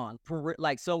going on,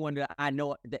 like someone that I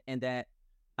know and that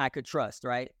I could trust,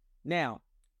 right? Now,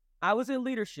 I was in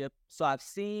leadership, so I've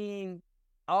seen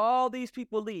all these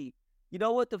people leave. You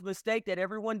know what the mistake that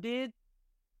everyone did?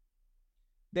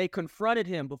 They confronted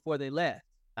him before they left.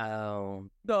 Oh.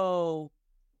 So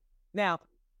now,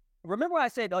 remember I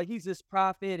said, oh, he's this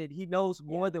prophet and he knows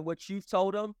more than what you've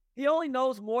told him? He only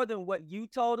knows more than what you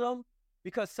told him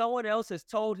because someone else has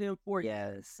told him for you.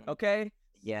 Yes. Okay?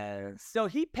 Yes. So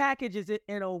he packages it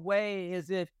in a way as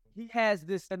if he has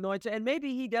this anointing, and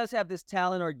maybe he does have this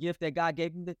talent or gift that God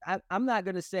gave him. I'm not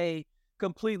going to say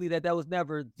completely that was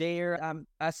never there.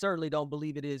 I certainly don't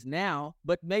believe it is now,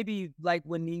 but maybe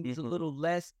when he was a little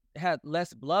had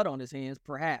less blood on his hands,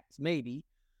 perhaps, maybe.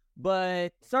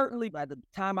 But certainly by the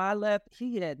time I left,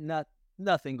 he had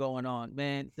nothing going on,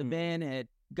 man. The man had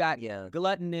got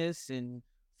gluttonous and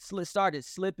started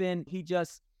slipping. He's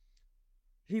just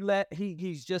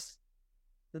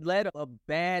led a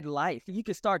bad life. You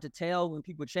can start to tell when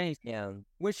people change. Yeah.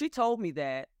 When she told me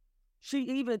that, she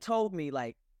even told me,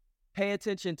 pay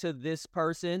attention to this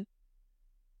person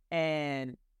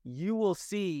and you will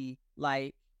see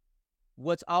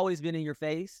what's always been in your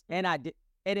face. And I did,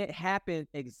 and it happened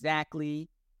exactly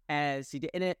as he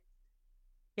did.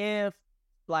 And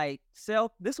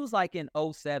this was in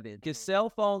 2007, because cell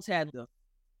phones had the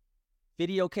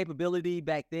video capability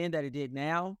back then that it did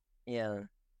now. Yeah.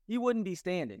 He wouldn't be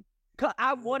standing. Cause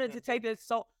I wanted to take this,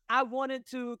 so I wanted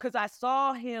to, because I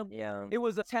saw him. Yeah. It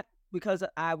was because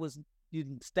I was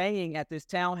staying at this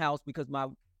townhouse because my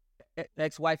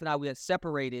ex-wife and I, we had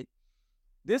separated.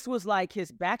 This was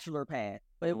his bachelor pad.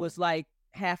 It was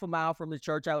half a mile from the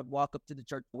church. I would walk up to the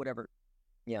church, whatever.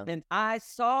 Yeah. And I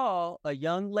saw a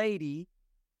young lady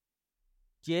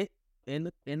get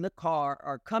in the car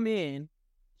or come in.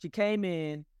 She came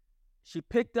in. She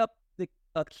picked up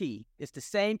a key. It's the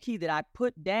same key that I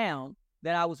put down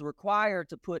that I was required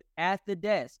to put at the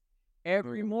desk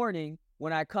every morning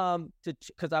when I come to,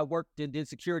 because I worked and did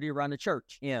security around the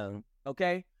church. Yeah.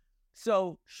 Okay.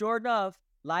 So sure enough,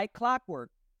 like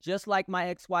clockwork, just like my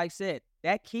ex-wife said,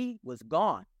 that key was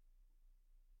gone.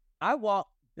 I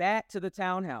walked back to the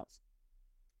townhouse.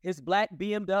 His black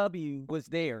BMW was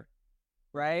there.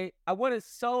 right? I wanted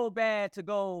so bad to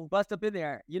go bust up in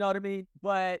there, you know what I mean?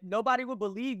 But nobody would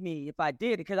believe me if I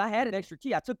did because I had an extra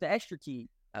key. I took the extra key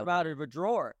out of a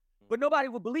drawer, but nobody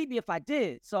would believe me if I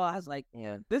did. So I was like,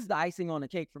 this is the icing on the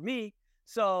cake for me.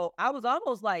 So I was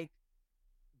almost like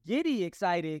giddy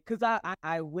excited because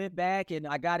I went back and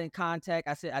I got in contact.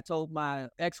 I told my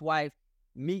ex-wife,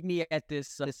 meet me at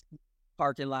this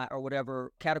parking lot or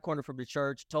whatever, cat a corner from the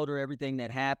church, told her everything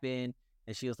that happened.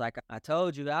 And she was like, I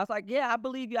told you. I was like, yeah, I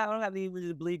believe you. I don't have any reason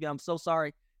to believe you. I'm so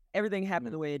sorry. Everything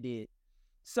happened the way it did.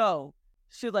 So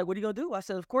she was like, what are you going to do? I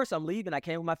said, of course I'm leaving. I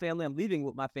came with my family. I'm leaving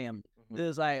with my family. It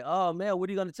was like, oh, man, what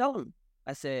are you going to tell them?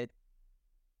 I said,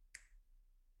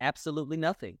 absolutely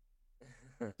nothing.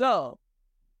 So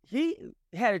he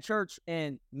had a church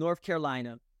in North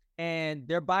Carolina, and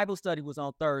their Bible study was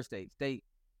on Thursdays. They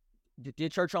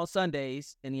did church on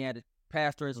Sundays, and he had a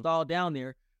pastor installed down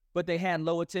there, but they had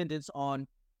low attendance on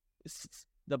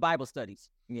the Bible studies.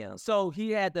 Yeah. So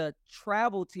he had the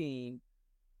travel team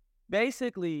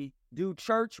basically do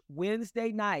church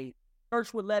Wednesday night.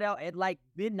 Church would let out at like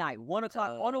midnight, 1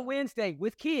 o'clock on a Wednesday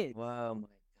with kids. Wow, my God.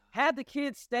 Have the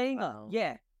kids staying up.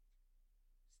 Yeah.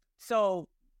 So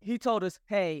he told us,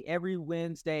 hey, every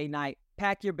Wednesday night,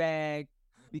 pack your bag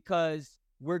because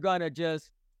we're going to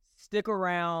just stick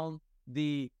around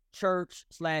the church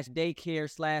 /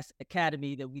 daycare /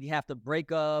 academy that we have to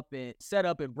break up and set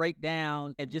up and break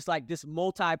down and just like this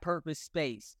multi-purpose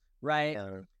space, right?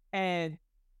 Yeah. And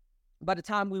by the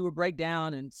time we would break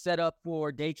down and set up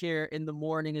for daycare in the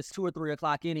morning, it's 2 or 3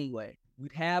 o'clock anyway.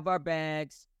 We'd have our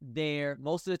bags there.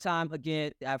 Most of the time,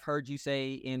 again, I've heard you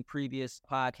say in previous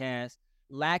podcasts,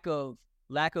 lack of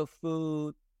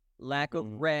food, lack of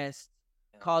rest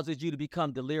causes you to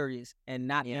become delirious and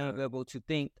not being able to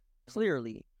think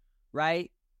clearly,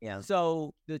 right? Yeah.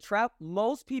 So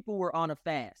most people were on a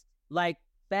fast, like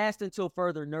fast until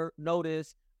further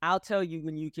notice. I'll tell you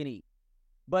when you can eat.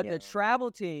 But the travel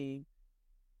team,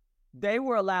 they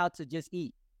were allowed to just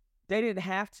eat. They didn't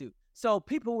have to. So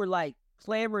people were like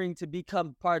clamoring to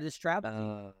become part of this travel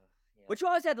team. But you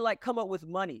always had to like come up with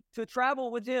money to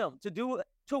travel with him,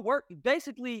 to work.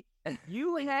 Basically,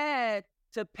 you had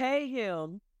to pay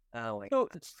him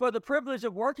for the privilege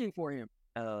of working for him,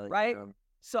 right?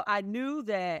 So I knew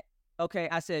that, okay,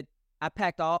 I said, I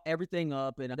packed everything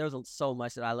up and there was so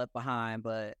much that I left behind,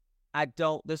 but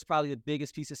this is probably the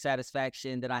biggest piece of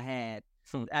satisfaction that I had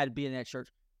at being in that church.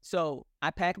 So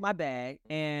I packed my bag,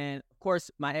 and of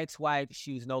course, my ex-wife,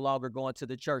 she was no longer going to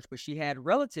the church, but she had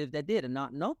relatives that did and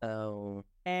not know. Oh.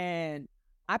 And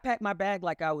I packed my bag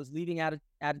like I was leaving out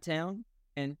of town,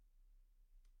 and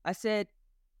I said,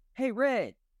 hey,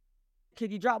 Red, can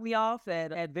you drop me off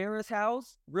at Vera's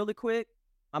house really quick?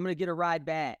 I'm going to get a ride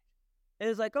back. And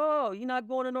it's like, oh, you're not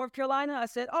going to North Carolina? I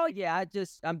said, oh, yeah, I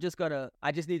just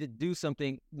need to do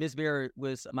something. Miss Vera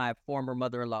was my former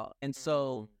mother-in-law. And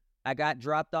so I got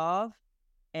dropped off,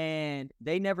 and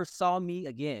they never saw me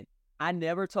again. I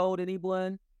never told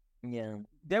anyone. Yeah.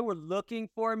 They were looking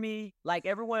for me. Like,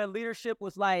 everyone in leadership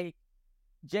was like,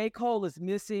 J. Cole is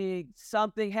missing.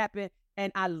 Something happened,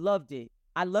 and I loved it.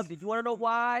 You want to know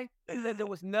why? There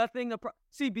was nothing.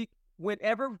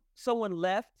 Whenever someone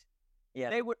left,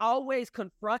 they would always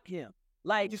confront him.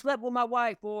 Like, you slept with my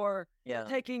wife, or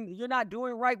you're not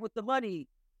doing right with the money.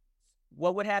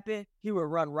 What would happen? He would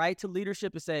run right to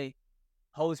leadership and say,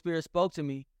 Holy Spirit spoke to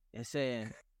me and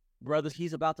saying, brothers,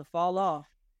 he's about to fall off.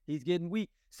 He's getting weak.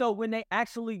 So when they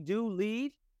actually do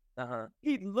leave,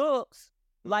 he looks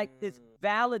like it's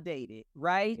validated,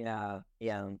 right?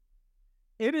 Yeah.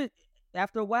 It is.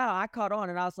 After a while, I caught on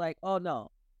and I was like, oh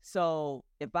no. So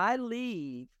if I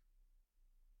leave,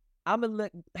 I'm going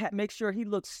to make sure he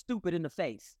looks stupid in the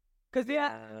face. Because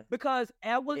at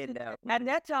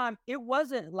that time, it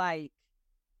wasn't like,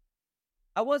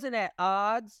 I wasn't at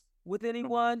odds with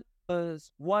anyone. I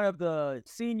was one of the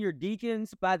senior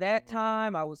deacons by that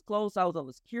time. I was close. I was on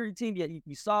the security team.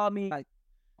 You saw me. I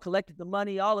collected the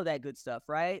money, all of that good stuff,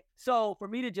 right? So for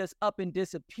me to just up and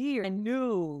disappear, I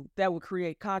knew that would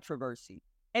create controversy.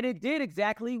 And it did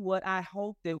exactly what I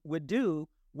hoped it would do,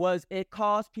 was it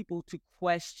caused people to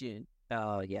question.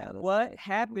 Oh, yeah. What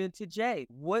happened to Jay?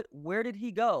 Where did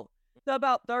he go? So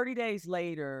about 30 days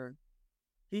later,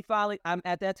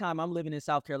 at that time, I'm living in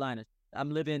South Carolina. I'm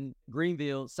living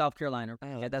Greenville, South Carolina.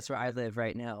 Oh, yeah, that's where I live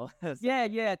right now.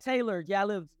 Yeah, Taylor. Yeah, I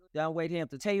live down Wade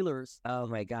Hampton. Taylor's. Oh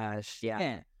my gosh,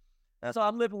 yeah. So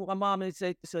I'm living with my mom, and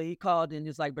so he called, and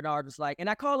it's like Bernard was like, and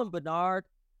I call him Bernard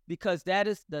because that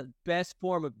is the best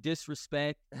form of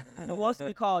disrespect. He wants to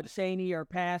be called Shaney or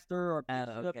Pastor or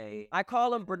okay. I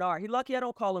call him Bernard. He lucky I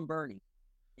don't call him Bernie.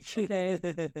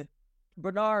 Okay.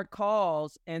 Bernard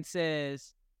calls and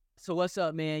says, so what's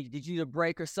up, man? Did you need a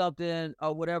break or something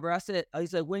or whatever? I said, he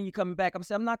said, when are you coming back? I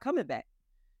said, I'm not coming back.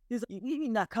 He's like, you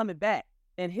mean not coming back?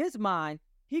 In his mind,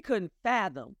 he couldn't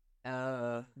fathom.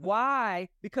 Why?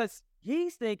 Because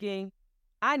he's thinking,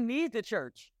 I need the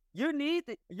church. You need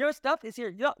your stuff is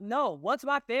here. No, once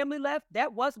my family left,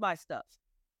 that was my stuff.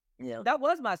 Yeah. That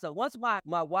was my stuff. Once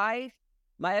my wife,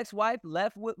 my ex-wife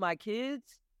left with my kids,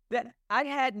 that I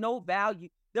had no value.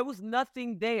 There was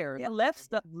nothing there. I left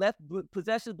stuff, left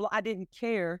possessions. I didn't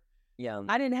care. Yeah.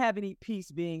 I didn't have any peace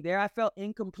being there. I felt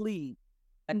incomplete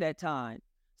at that time.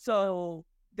 So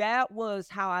that was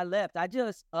how I left. I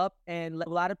just up, and a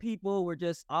lot of people were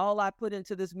just, all I put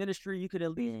into this ministry, you could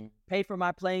at least pay for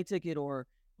my plane ticket or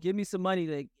give me some money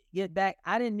to get back.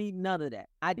 I didn't need none of that.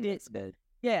 I did. That's good.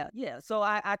 Yeah. So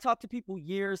I talked to people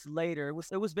years later.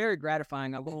 It was very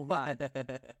gratifying. I won't lie.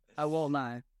 I won't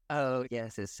lie. Oh,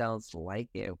 yes, it sounds like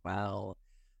it. Wow.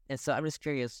 And so I'm just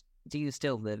curious, do you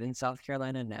still live in South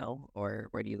Carolina now, or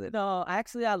where do you live? No,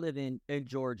 actually, I live in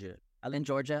Georgia. I live In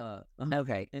Georgia?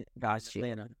 Okay, got you.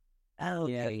 Atlanta. Oh,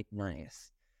 Yeah. okay,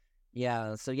 nice.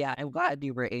 Yeah, so yeah, I'm glad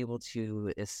you were able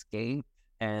to escape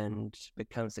and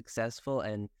become successful.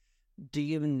 And do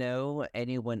you know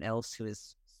anyone else who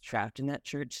is trapped in that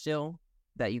church still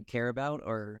that you care about,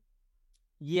 or?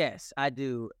 Yes, I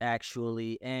do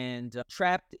actually. And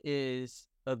trapped is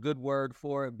a good word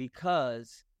for it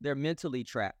because they're mentally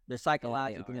trapped. They're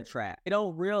psychologically are. trapped. They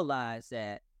don't realize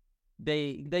that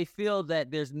they feel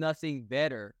that there's nothing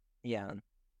better. Yeah.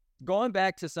 Going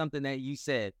back to something that you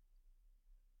said,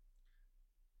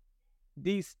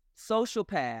 these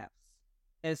sociopaths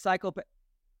and psychopaths.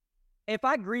 If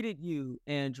I greeted you,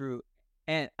 Andrew,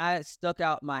 and I stuck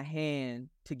out my hand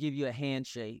to give you a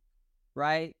handshake,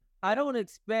 right? I don't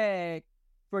expect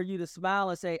for you to smile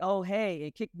and say, oh, hey,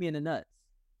 and kick me in the nuts,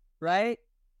 right?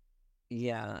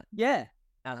 Yeah. Yeah.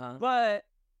 Uh-huh. But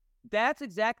that's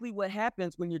exactly what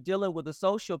happens when you're dealing with a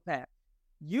sociopath.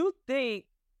 You think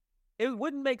it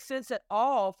wouldn't make sense at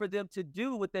all for them to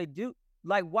do what they do.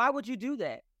 Like, why would you do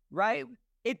that, right?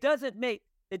 It doesn't make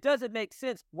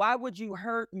sense. Why would you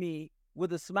hurt me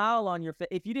with a smile on your face?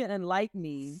 If you didn't like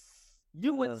me,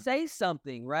 you would say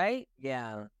something, right?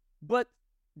 Yeah. But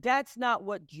that's not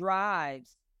what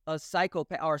drives a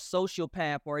psychopath or a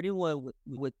sociopath or anyone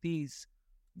with these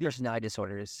personality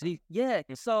disorders. Yeah.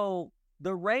 So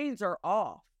the reins are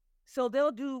off. So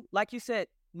they'll do, like you said,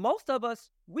 most of us,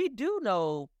 we do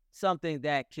know something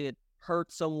that could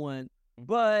hurt someone,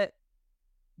 but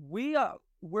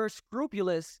we're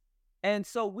scrupulous. And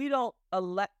so we don't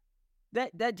elect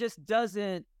that just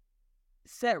doesn't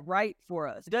set right for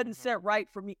us. It doesn't set right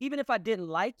for me. Even if I didn't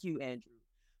like you, Andrew.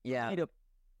 Yeah. Me to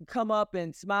come up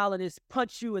and smile and just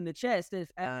punch you in the chest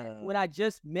when I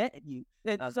just met you.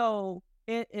 And so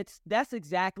that's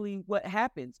exactly what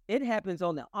happens. It happens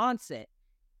on the onset.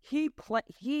 He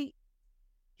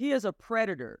is a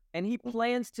predator, and he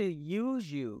plans to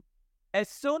use you. As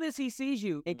soon as he sees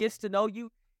you and gets to know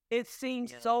you, it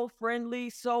seems so friendly,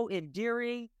 so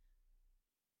endearing.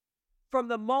 From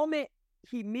the moment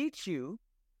he meets you,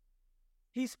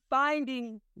 he's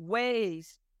finding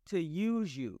ways to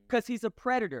use you because he's a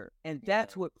predator, and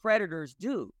that's what predators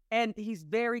do. And he's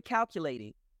very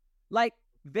calculating, like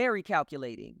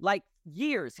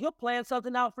years. He'll plan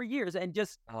something out for years and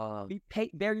just be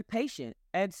very patient.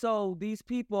 And so these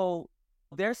people,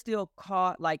 they're still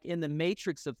caught like in the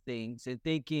matrix of things and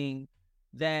thinking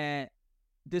that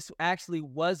this actually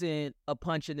wasn't a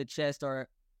punch in the chest or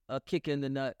a kick in the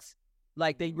nuts.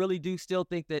 Like they really do still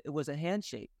think that it was a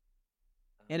handshake.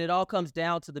 And it all comes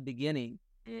down to the beginning.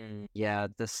 Yeah,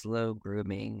 the slow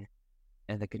grooming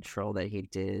and the control that he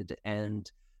did.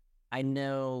 And I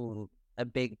know a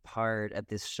big part of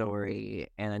this story,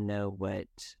 and I know what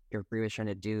your group is trying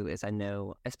to do is, I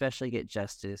know, especially get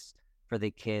justice for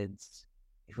the kids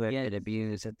who have been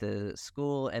abused at the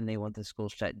school and they want the school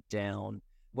shut down.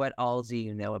 What all do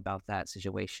you know about that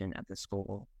situation at the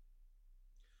school?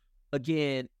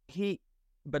 Again,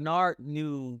 Bernard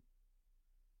knew.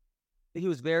 He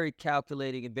was very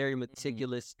calculating and very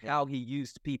meticulous how he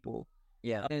used people.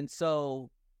 Yeah. And so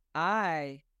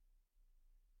I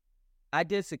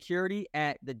did security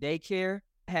at the daycare,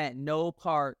 had no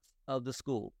part of the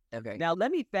school. Okay. Now,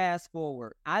 let me fast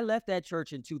forward. I left that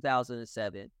church in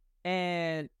 2007,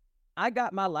 and I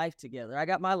got my life together. I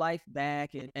got my life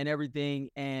back and everything,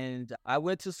 and I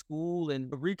went to school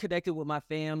and reconnected with my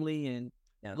family. And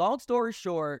long story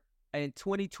short, in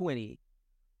 2020,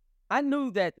 I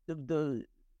knew that the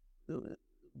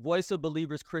Voice of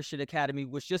Believers Christian Academy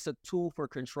was just a tool for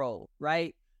control,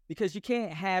 right? Because you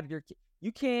can't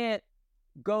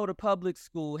go to public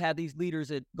school, have these leaders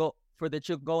that go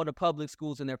into public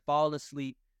schools and they're falling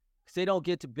asleep because they don't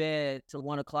get to bed till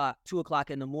 1 o'clock, 2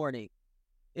 o'clock in the morning.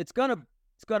 It's gonna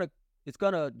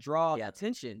draw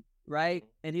attention, right?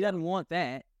 And he doesn't want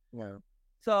that. No.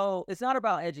 So it's not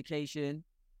about education.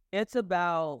 It's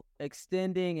about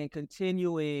extending and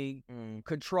continuing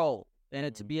control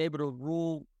and to be able to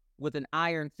rule with an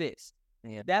iron fist.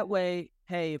 Yeah. That way,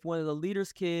 hey, if one of the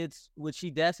leader's kids, which he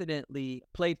definitely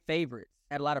played favorites,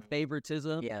 had a lot of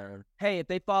favoritism. Yeah. Hey, if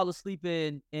they fall asleep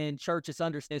in church,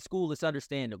 in school, it's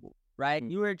understandable, right?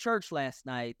 You were in church last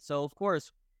night, so of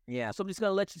course, somebody's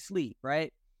gonna let you sleep,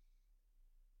 right?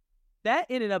 That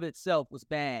in and of itself was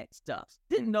bad stuff.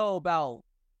 Didn't know about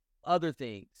other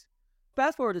things.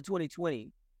 Fast forward to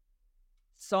 2020,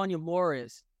 Sonia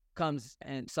Morris comes,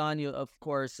 and Sonia, of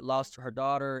course, lost her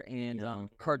daughter, and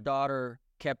her daughter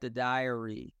kept a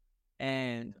diary,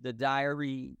 and the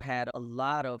diary had a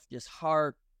lot of just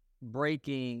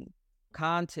heartbreaking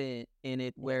content in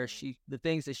it, where the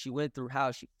things that she went through,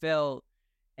 how she felt,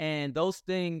 and those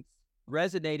things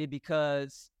resonated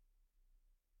because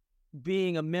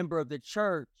being a member of the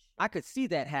church, I could see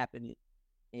that happening.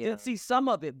 Didn't see some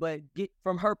of it, but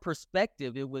from her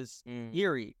perspective, it was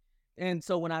eerie. And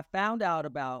so when I found out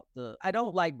about I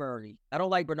don't like Bernie. I don't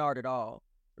like Bernard at all,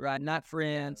 right? Not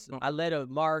friends. I led a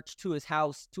march to his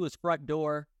house, to his front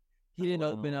door. He didn't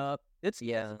open up. It's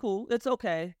cool. It's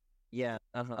okay. Yeah.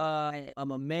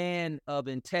 I'm a man of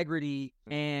integrity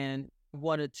and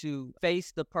wanted to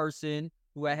face the person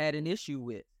who I had an issue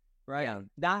with, right? Yeah.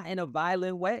 Not in a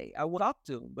violent way. I would talk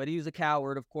to him, but he was a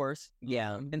coward, of course.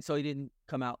 Yeah. And so he didn't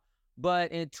come out.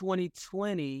 But in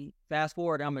 2020, fast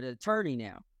forward, I'm an attorney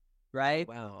now, right?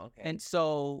 Wow. Okay. And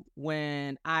so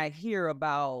when I hear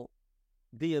about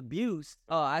the abuse,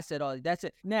 I said, oh, that's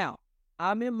it. Now,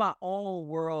 I'm in my own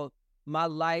world. My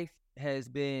life has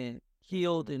been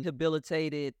healed and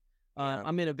rehabilitated.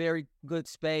 I'm in a very good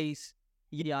space.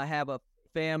 I have a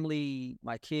family.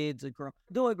 My kids are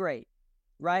doing great,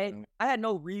 right? I had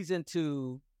no reason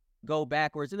to go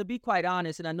backwards. And to be quite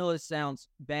honest, and I know it sounds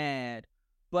bad,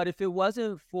 but if it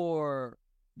wasn't for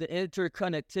the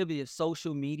interconnectivity of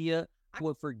social media, I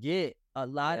would forget a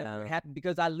lot of what happened,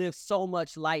 because I lived so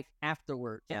much life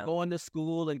afterwards. Going to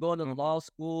school and going to law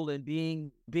school and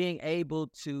being able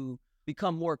to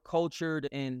become more cultured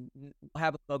and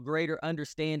have a greater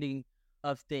understanding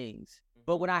of things.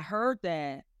 But when I heard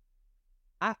that,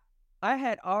 I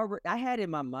had in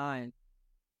my mind,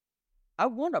 I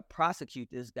want to prosecute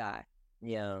this guy.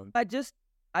 Yeah.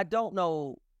 I don't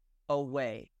know a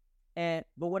way. But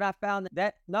when I found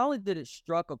that, not only did it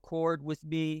struck a chord with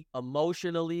me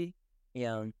emotionally,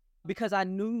 because I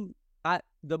knew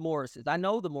the Morrises. I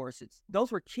know the Morrises.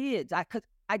 Those were kids. I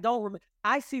don't remember.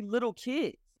 I see little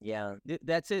kids. Yeah.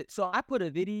 That's it. So I put a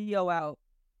video out,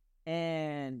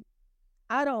 and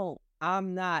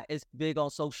I'm not as big on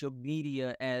social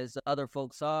media as other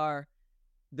folks are.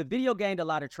 The video gained a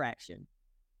lot of traction.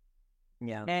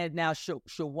 Yeah. And now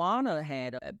Shawana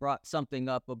had brought something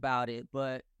up about it,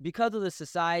 but because of the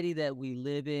society that we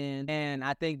live in, and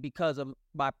I think because of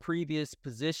my previous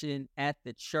position at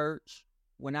the church,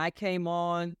 when I came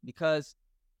on, because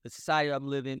the society I'm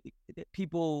living,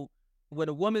 people, when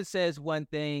a woman says one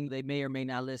thing, they may or may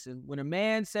not listen. When a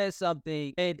man says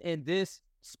something in this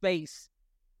space,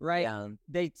 right,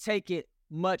 they take it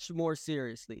much more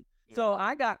seriously. So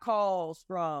I got calls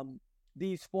from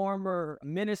these former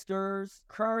ministers,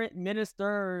 current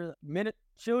ministers,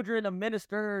 children of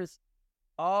ministers,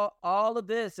 all of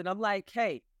this. And I'm like,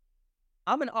 hey,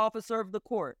 I'm an officer of the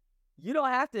court. You don't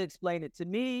have to explain it to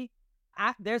me.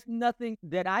 There's nothing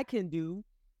that I can do,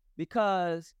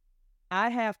 because I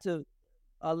have to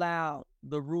allow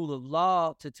the rule of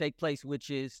law to take place, which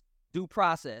is due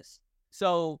process.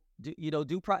 So,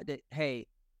 hey,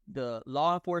 the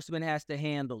law enforcement has to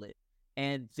handle it.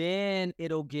 And then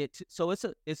it'll get so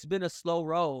it's been a slow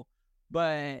roll,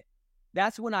 but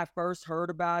that's when I first heard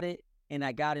about it and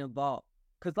I got involved.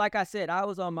 Because like I said, I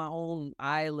was on my own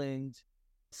island,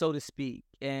 so to speak,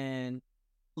 and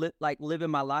living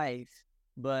my life,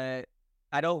 but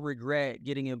I don't regret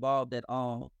getting involved at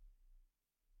all.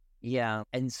 Yeah.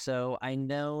 And so I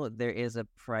know there is a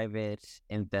private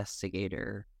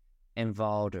investigator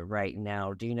involved right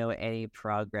now. Do you know any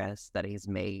progress that he's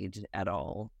made at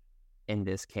all in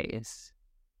this case?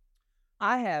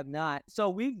 I have not.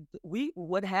 So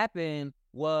what happened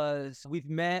was we've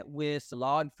met with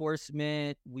law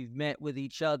enforcement, we've met with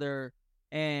each other,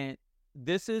 and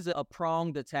this is a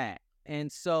pronged attack.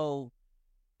 And so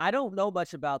I don't know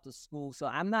much about the school, so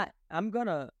I'm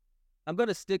gonna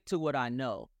stick to what I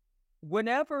know.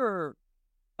 Whenever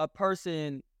a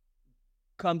person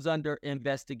comes under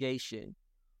investigation,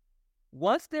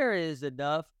 once there is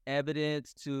enough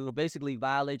evidence to basically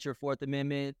violate your Fourth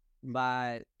Amendment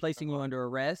by placing you under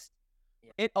arrest,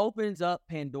 it opens up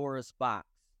Pandora's box.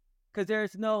 Because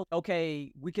there's no,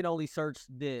 okay, we can only search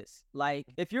this. Like,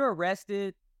 if you're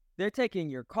arrested, they're taking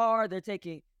your car, they're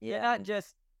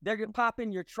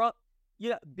popping your truck,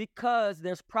 because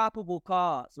there's probable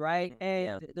cause, right?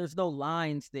 And there's no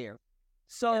lines there.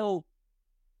 So,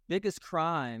 biggest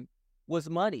crime was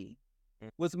money.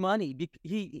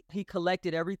 He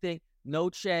collected everything, no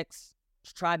checks,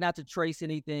 tried not to trace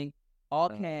anything, all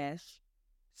cash.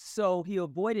 So he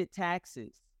avoided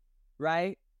taxes,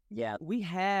 right? Yeah.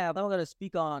 I'm going to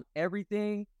speak on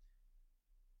everything.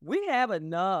 We have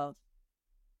enough,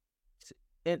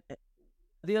 and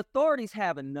the authorities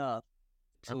have enough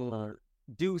to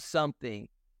do something.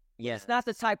 Yeah. It's not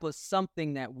the type of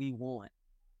something that we want,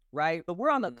 right? But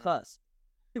we're on the cusp.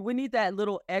 We need that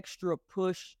little extra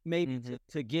push maybe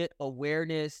to get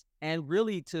awareness and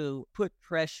really to put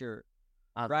pressure,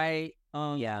 right?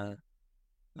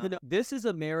 This is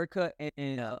America,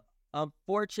 and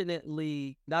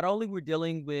unfortunately, not only we're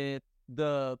dealing with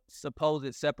the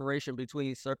supposed separation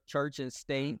between church and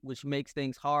state, which makes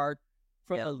things hard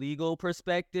from a legal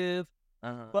perspective,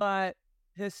 but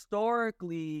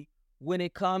historically, when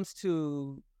it comes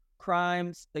to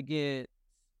crimes against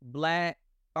Black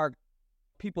or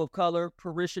people of color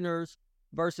parishioners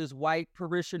versus white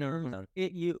parishioners,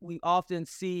 we often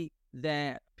see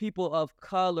that people of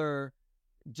color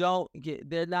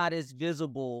they're not as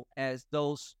visible as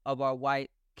those of our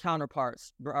white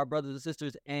counterparts, our brothers and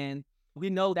sisters. And we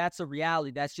know that's a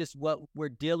reality. That's just what we're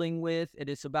dealing with. And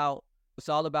it's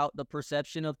all about the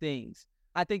perception of things.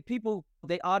 I think people,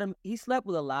 he slept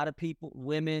with a lot of people,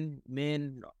 women,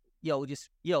 men,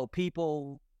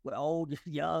 people, old,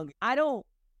 young.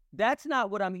 That's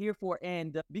not what I'm here for.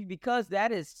 And because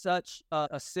that is such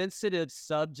a sensitive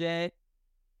subject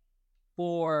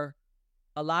for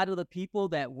a lot of the people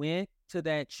that went to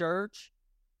that church,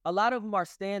 a lot of them are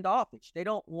standoffish. They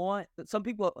don't want, a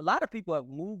lot of people have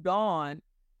moved on,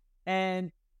 and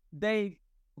they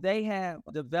have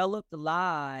developed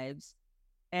lives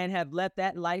and have left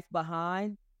that life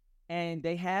behind, and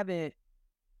they haven't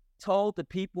told the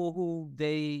people who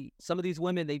some of these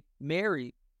women they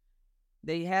married,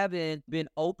 they haven't been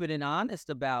open and honest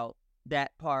about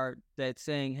that part, that's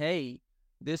saying, hey,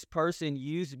 this person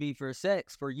used me for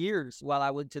sex for years while I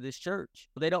went to this church.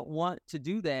 They don't want to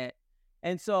do that.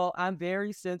 And so I'm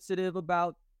very sensitive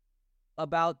about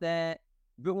that.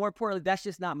 But more importantly, that's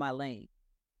just not my lane.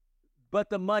 But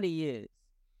the money is.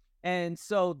 And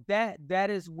so that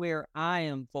is where I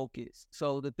am focused.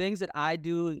 So the things that I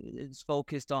do is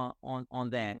focused on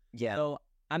that. Yeah. So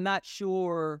I'm not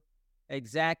sure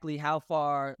exactly how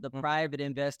far the private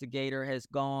investigator has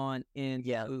gone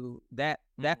into that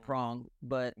prong,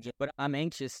 but I'm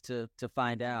anxious to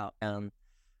find out.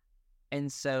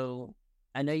 And so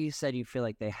I know you said you feel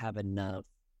like they have enough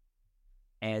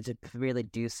and to really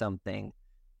do something,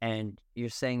 and you're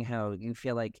saying how you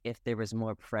feel like if there was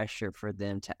more pressure for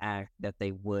them to act, that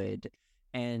they would.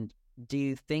 And do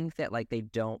you think that like they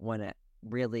don't want to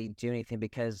really do anything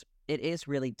because it is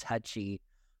really touchy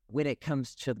when it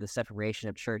comes to the separation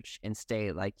of church and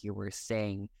state, like you were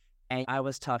saying? And I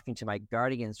was talking to my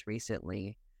guardians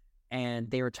recently, and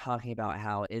they were talking about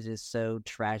how it is so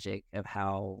tragic of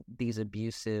how these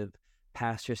abusive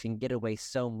pastors can get away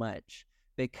so much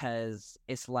because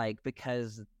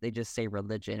they just say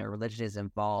religion or religion is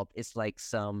involved. It's like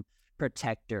some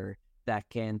protector that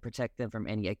can protect them from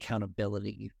any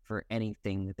accountability for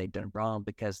anything that they've done wrong,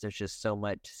 because there's just so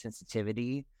much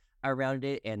sensitivity around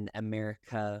it. And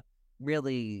America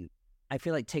really, I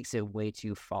feel like, takes it way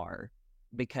too far,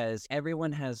 because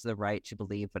everyone has the right to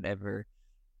believe whatever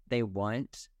they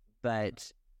want,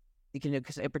 but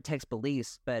because it protects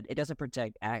beliefs, but it doesn't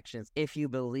protect actions. If you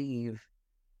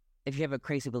have a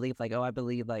crazy belief, like, oh, I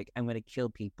believe like I'm going to kill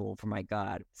people for my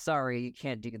God, sorry, you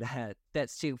can't do that.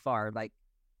 That's too far. Like,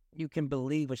 you can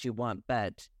believe what you want,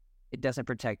 but it doesn't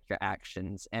protect your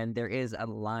actions. And there is a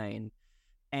line.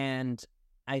 And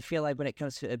I feel like when it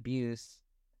comes to abuse,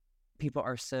 people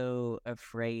are so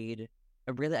afraid,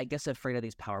 really, I guess, afraid of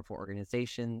these powerful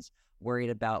organizations,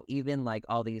 worried about even like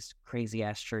all these crazy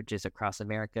ass churches across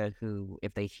America who,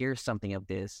 if they hear something of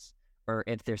this, or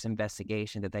if there's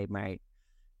investigation, that they might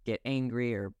get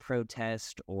angry or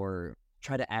protest or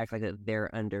try to act like that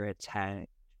they're under attack,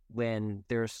 when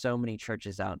there are so many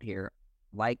churches out here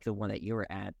like the one that you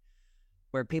were at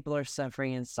where people are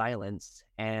suffering in silence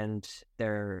and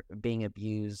they're being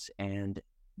abused and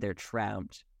they're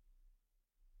trapped.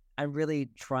 I'm really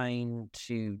trying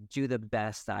to do the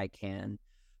best that I can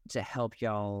to help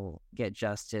y'all get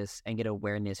justice and get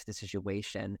awareness of the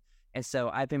situation. And so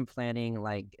I've been planning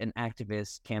like an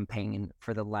activist campaign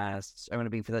for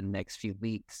the next few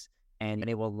weeks, and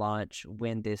it will launch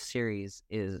when this series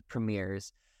is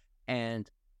premieres. And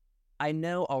I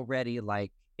know already,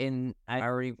 like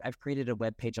I've created a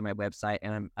web page on my website,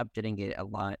 and I'm updating it a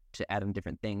lot to add in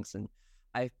different things. And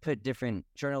I've put different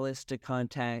journalists to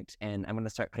contact, and I'm going to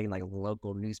start putting like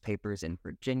local newspapers in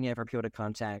Virginia for people to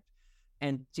contact.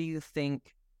 And do you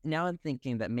think, now I'm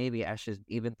thinking that maybe I should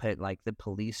even put like the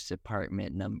police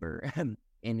department number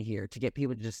in here to get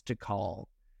people just to call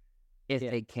if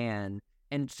they can.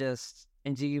 And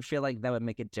do you feel like that would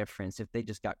make a difference if they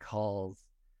just got calls?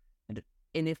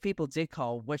 And if people did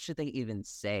call, what should they even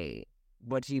say?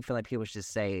 What do you feel like people should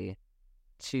say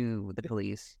to the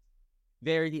police?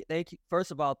 Thank you.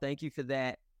 First of all, thank you for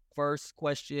that first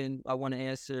question. I want to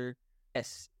answer.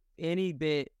 Yes, any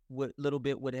little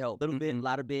bit would help. Little bit, a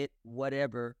lot of bit,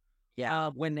 whatever. Yeah.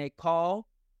 When they call,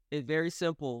 it's very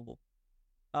simple.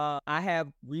 I have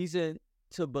reason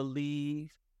to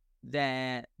believe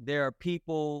that there are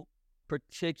people,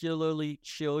 particularly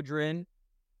children,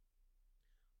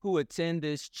 who attend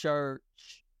this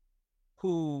church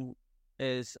who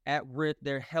is at risk.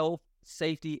 Their health,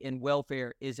 safety, and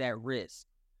welfare is at risk.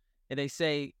 And they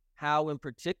say how in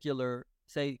particular,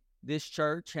 say this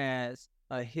church has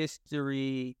a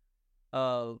history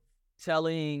of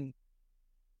telling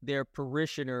their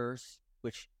parishioners,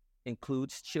 which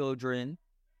includes children,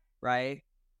 right,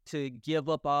 to give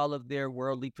up all of their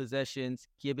worldly possessions,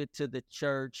 give it to the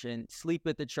church, and sleep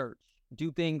at the church.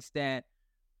 Do things that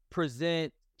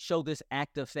show this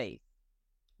act of faith,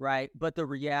 right? But the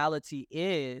reality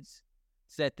is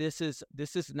that this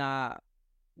is not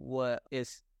what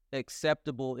is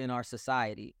acceptable in our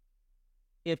society.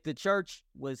 If the church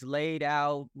was laid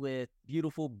out with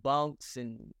beautiful bunks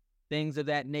and things of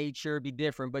that nature, it'd be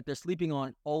different, but they're sleeping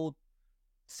on old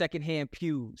secondhand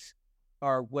pews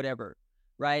or whatever,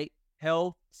 right?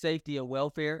 Health, safety, and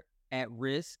welfare at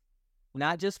risk,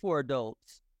 not just for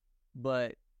adults,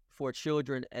 but for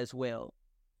children as well.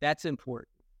 That's important.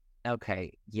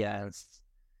 Okay. Yes.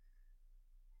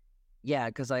 Yeah,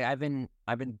 because I've been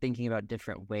thinking about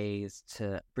different ways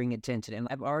to bring attention, and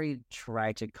I've already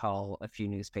tried to call a few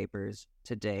newspapers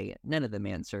today. None of them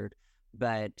answered,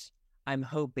 but I'm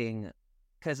hoping,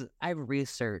 because I've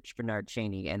researched Bernard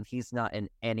Cheney, and he's not in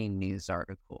any news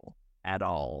article at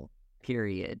all.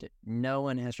 Period. No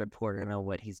one has reported on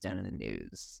what he's done in the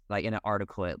news, like in an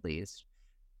article at least.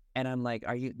 And I'm like,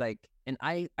 are you like? And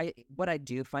I what I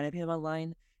do find of him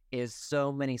online is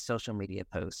so many social media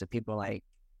posts of people like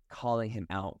calling him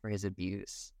out for his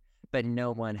abuse, but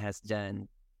no one has done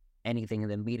anything in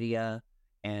the media.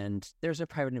 And there's a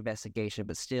private investigation,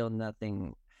 but still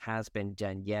nothing has been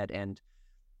done yet. And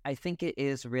I think it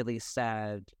is really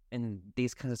sad in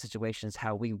these kinds of situations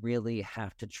how we really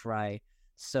have to try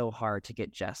so hard to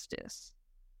get justice.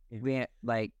 It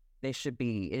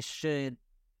should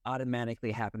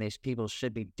automatically happen. People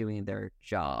should be doing their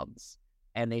jobs,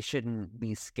 and they shouldn't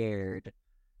be scared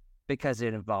because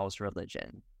it involves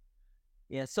religion.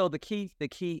 Yeah. So the key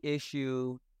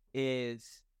issue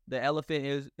is, the elephant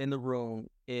is in the room,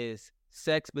 is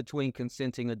sex between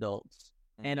consenting adults.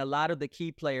 And a lot of the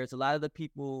key players, a lot of the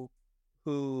people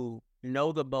who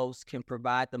know the most, can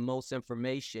provide the most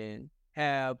information,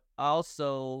 have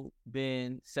also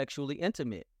been sexually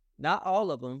intimate. Not all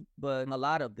of them, but a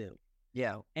lot of them.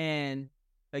 Yeah. And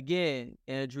again,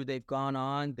 Andrew, they've gone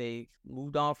on, they've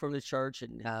moved on from the church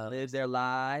and lived their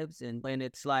lives. And when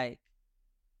it's like,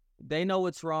 they know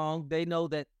it's wrong. They know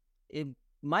that it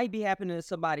might be happening to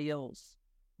somebody else,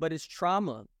 but it's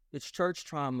trauma. It's church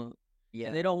trauma. Yeah.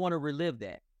 And they don't want to relive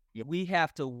that. Yep. We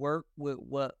have to work with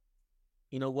what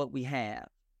we have.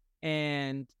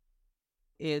 And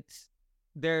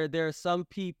there are some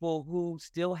people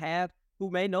who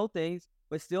may know things,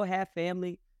 but still have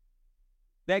family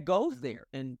that goes there,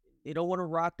 and they don't want to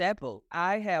rock that boat.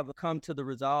 I have come to the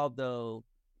resolve, though,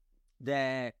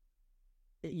 that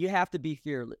you have to be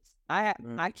fearless. I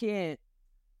can't.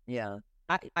 Yeah.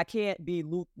 I can't be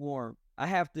lukewarm. I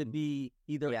have to be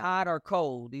either hot or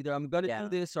cold. Either I'm going to do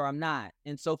this or I'm not.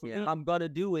 And so for me, I'm going to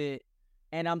do it,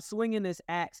 and I'm swinging this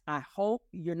axe. I hope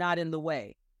you're not in the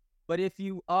way. But if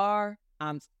you are,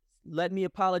 let me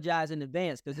apologize in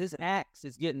advance, because this axe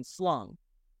is getting slung.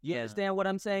 You understand what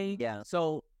I'm saying? Yeah.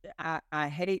 So I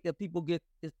hate that people get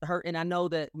hurt. And I know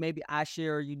that maybe I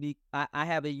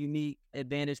have a unique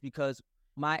advantage, because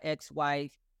my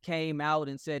ex-wife came out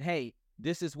and said, hey,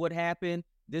 this is what happened.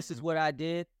 This is what I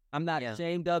did. I'm not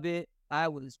ashamed of it. I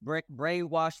was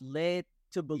brainwashed, led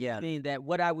to believing that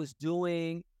what I was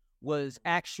doing was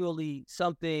actually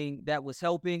something that was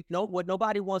helping. No, what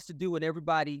nobody wants to do and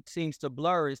everybody seems to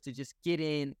blur is to just get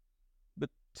in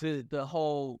to the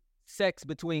whole sex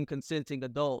between consenting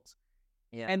adults.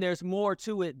 Yeah. And there's more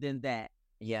to it than that.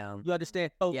 Yeah. You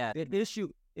understand? So Yeah. the issue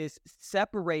is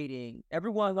separating.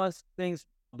 Everyone wants things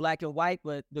black and white,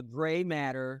 but the gray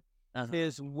matter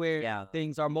is where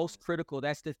things are most critical.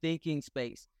 That's the thinking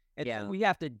space. And so we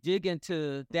have to dig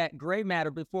into that gray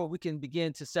matter before we can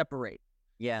begin to separate.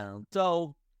 Yeah.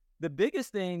 So the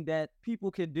biggest thing that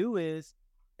people can do is,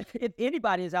 if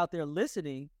anybody is out there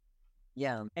listening,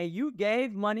 and you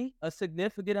gave money, a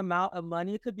significant amount of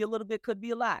money, it could be a little bit, could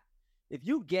be a lot. If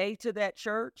you gave to that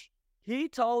church, he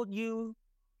told you,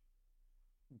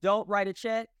 don't write a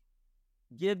check,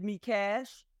 give me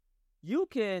cash. You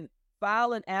can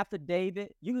file an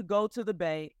affidavit. You could go to the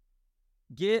bank,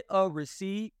 get a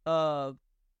receipt of,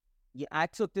 I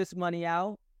took this money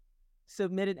out,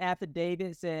 submit an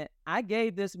affidavit, said, I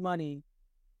gave this money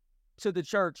to the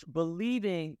church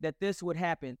believing that this would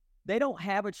happen. They don't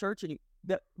have a church anymore.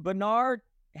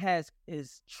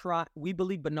 We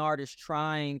believe Bernard is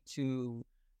trying to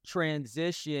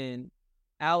transition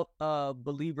out of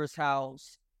Believer's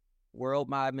House,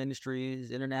 Worldwide Ministries,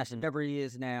 International, whatever he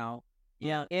is now,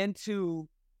 into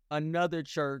another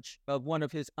church of one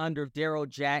of his under, Daryl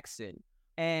Jackson.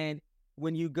 And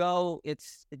when you go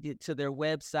to their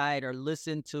website or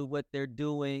listen to what they're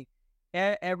doing,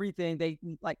 everything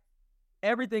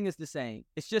everything is the same.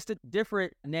 It's just a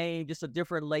different name, just a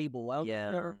different label. I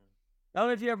don't know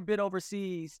if you've ever been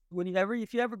overseas.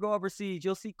 If you ever go overseas,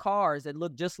 you'll see cars that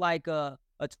look just like a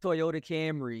Toyota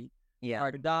Camry or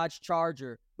a Dodge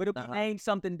Charger, but it'll be named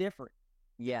something different.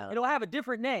 It'll have a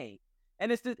different name.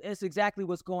 And it's exactly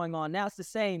what's going on now. It's the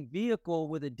same vehicle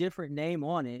with a different name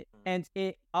on it. And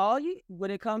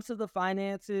when it comes to the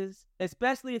finances,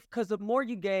 especially because the more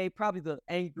you gave, probably the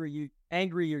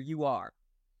angrier you are.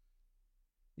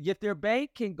 If their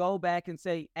bank can go back and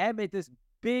say, I made this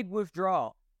big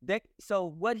withdrawal. So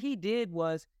what he did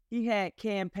was he had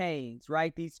campaigns,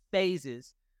 right? These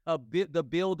phases of the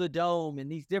Build a Dome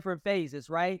and these different phases,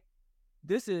 right?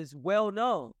 This is well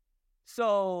known.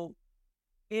 So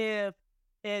if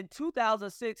in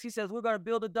 2006, he says, we're going to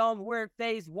build a dome, we're in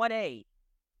phase 1A,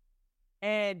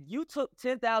 and you took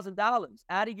 $10,000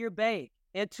 out of your bank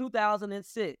in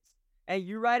 2006, and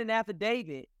you write an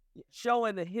affidavit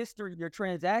showing the history, your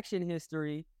transaction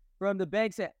history from the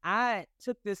bank, said, I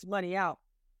took this money out.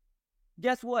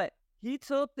 Guess what? He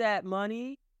took that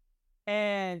money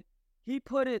and he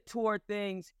put it toward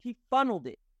things. He funneled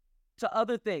it to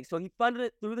other things. So he funded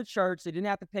it through the church. So he didn't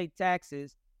have to pay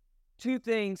taxes. 2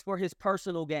 things for his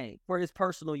personal gain, for his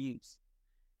personal use.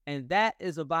 And that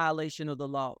is a violation of the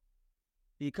law,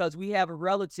 because we have a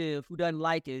relative who doesn't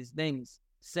like it. His name is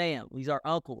Sam. He's our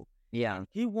uncle.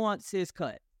 He wants his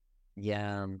cut.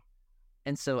 And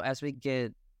so as we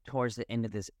get towards the end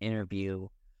of this interview,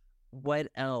 what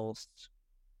else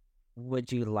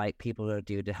would you like people to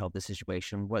do to help the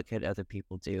situation? What could other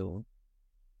people do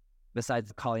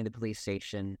besides calling the police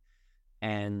station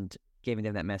and giving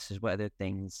them that message? What other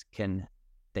things can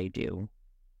they do?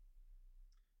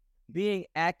 Being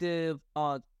active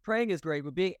on praying is great,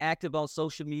 but being active on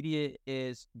social media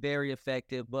is very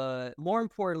effective. But more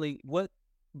importantly, what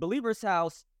Believer's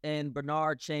House and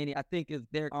Bernard Cheney, I think, is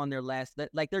they're on their last,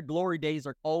 like their glory days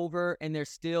are over, and there's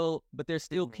still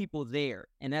people there,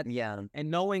 and that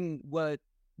and knowing what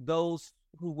those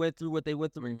who went through what they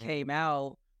went through and came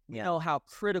out, you know how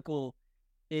critical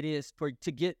it is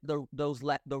to get the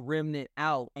remnant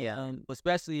out,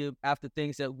 especially after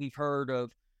things that we've heard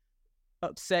of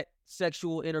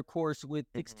sexual intercourse with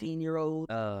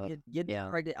 16-year-olds, getting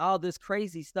pregnant, all this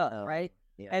crazy stuff, right?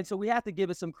 And so we have to give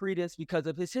it some credence because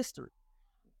of his history.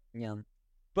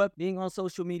 But being on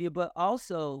social media, but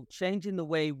also changing the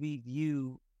way we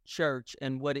view church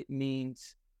and what it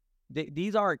means.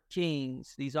 These aren't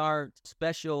kings. These aren't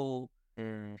special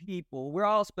people. We're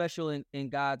all special in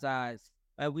God's eyes.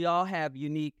 We all have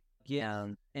unique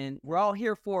gifts, and we're all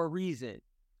here for a reason,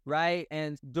 right?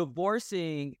 And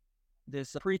divorcing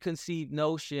this preconceived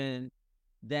notion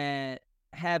that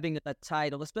having a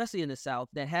title, especially in the South,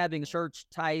 that having a church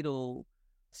title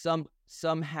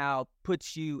somehow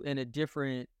puts you in a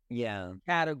different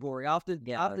category.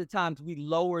 Oftentimes we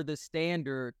lower the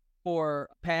standard for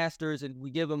pastors and we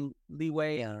give them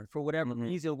leeway for whatever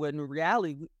reason, when in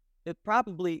reality, it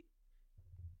probably,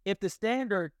 if the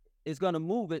standard is going to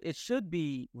move it should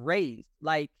be raised.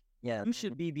 Like, you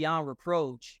should be beyond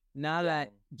reproach, not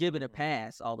give it a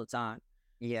pass all the time.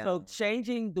 So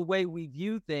changing the way we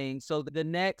view things so that the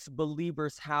next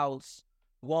Believer's House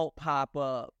won't pop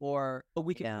up, or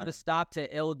we can Yeah. put a stop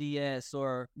to LDS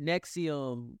or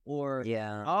Nexium or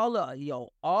Yeah. all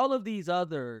of these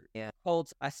other Yeah.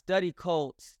 cults. I study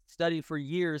cults, studied for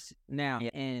years now,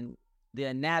 Yeah. and the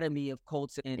anatomy of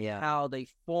cults and Yeah. how they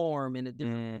form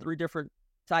in three different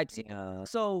types. Yeah.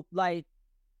 So like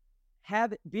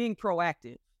being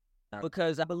proactive,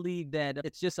 because I believe that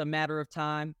it's just a matter of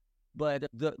time, but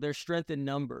there's strength in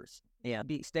numbers. Yeah.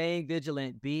 Staying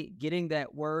vigilant, getting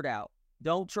that word out.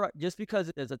 Don't trust just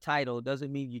because there's a title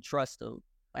doesn't mean you trust them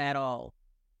at all.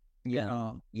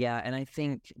 Yeah. Yeah. And I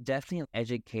think definitely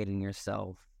educating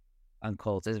yourself on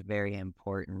cults is very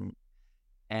important.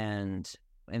 And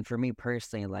for me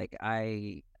personally, like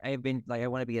I've been like I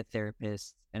want to be a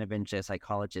therapist and I've been a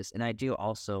psychologist, and I do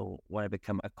also want to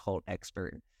become a cult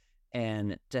expert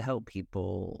and to help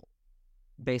people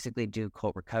basically do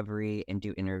cult recovery and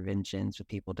do interventions with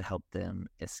people to help them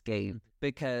escape,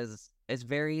 because it's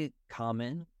very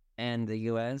common in the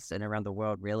US and around the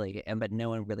world really, but no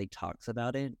one really talks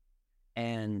about it.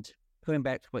 And going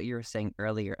back to what you were saying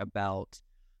earlier about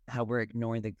how we're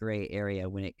ignoring the gray area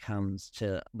when it comes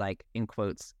to, like, in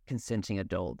quotes, consenting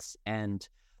adults. And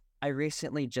I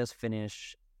recently just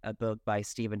finished a book by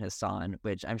Stephen Hassan,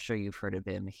 which I'm sure you've heard of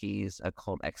him. He's a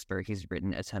cult expert. He's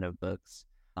written a ton of books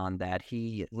on that.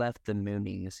 He left the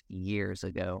Moonies years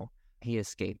ago. He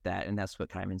escaped that, and that's what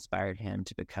kind of inspired him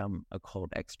to become a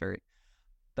cult expert.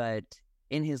 But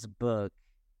in his book,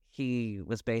 he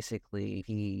was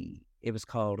basically it was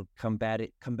called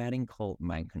Combating Cult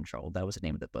Mind Control. That was the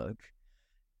name of the book.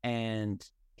 And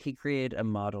he created a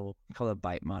model called a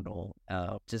BITE model.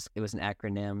 It was an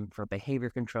acronym for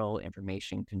behavior control,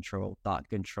 information control, thought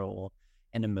control,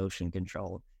 and emotion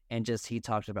control. And he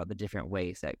talked about the different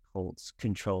ways that cults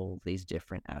control these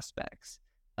different aspects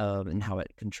and how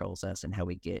it controls us and how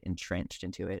we get entrenched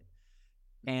into it.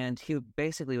 And he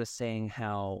basically was saying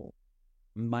how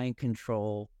mind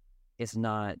control is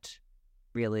not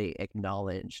really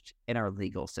acknowledged in our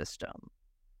legal system.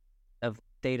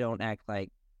 They don't act like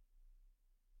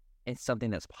it's something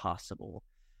that's possible,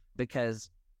 because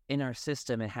in our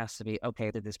system it has to be, okay,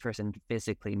 did this person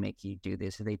physically make you do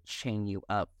this? Or they chain you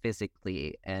up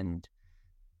physically and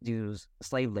do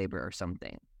slave labor or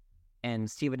something? And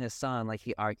Stephen Hassan, like,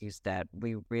 he argues that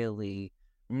we really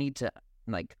need to,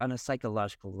 like, on a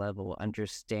psychological level,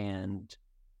 understand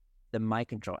the mind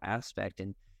control aspect.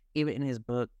 And even in his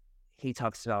book, he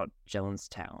talks about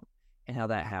Jonestown and how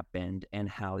that happened and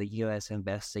how the U.S.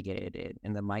 investigated it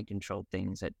and the mind control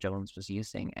things that Jones was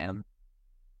using. And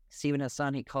Stephen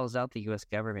Hassan, he calls out the U.S.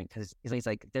 government because he's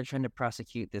like, they're trying to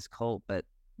prosecute this cult, but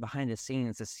behind the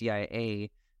scenes, the CIA,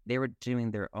 they were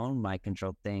doing their own mind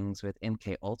control things with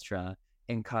MK Ultra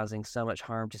and causing so much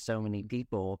harm to so many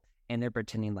people, and they're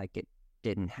pretending like it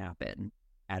didn't happen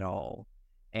at all.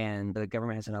 And the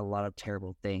government has done a lot of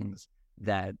terrible things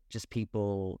that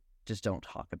people just don't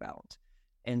talk about.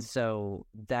 And so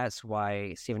that's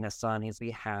why Stephen Hassan we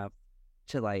have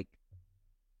to, like,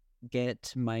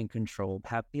 get mind control,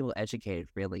 have people educated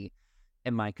really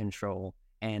in mind control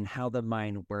and how the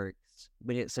mind works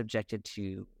when it's subjected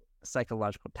to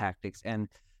psychological tactics. And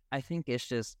I think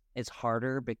it's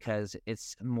harder because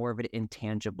it's more of an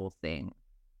intangible thing,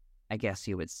 I guess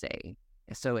you would say.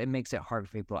 So it makes it hard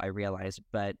for people, I realize,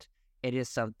 but it is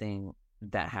something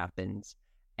that happens.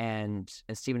 And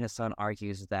Stephen Hassan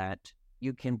argues that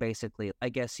you can basically, I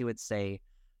guess you would say,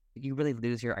 you really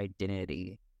lose your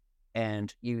identity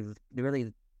and you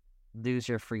really lose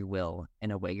your free will in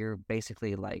a way. You're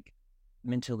basically, like,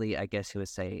 mentally, I guess you would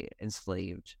say,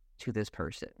 enslaved to this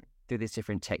person through these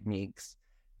different techniques.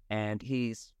 And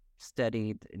he's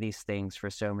studied these things for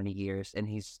so many years, and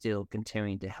he's still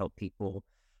continuing to help people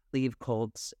leave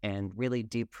cults and really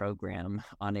deprogram,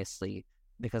 honestly,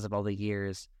 because of all the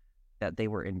years that they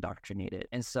were indoctrinated.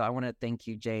 And so I want to thank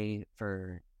you, Jay,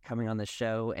 for coming on the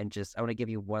show, and I want to give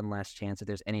you one last chance if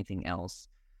there's anything else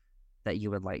that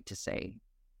you would like to say.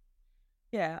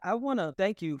 Yeah, I want to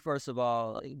thank you, first of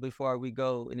all, before we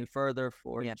go any further,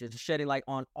 for just shedding light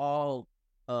on all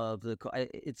of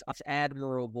it's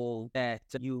admirable that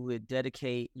you would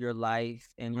dedicate your life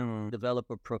and develop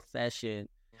a profession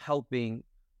helping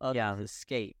others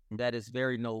escape. That is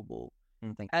very noble.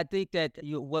 I think that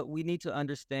what we need to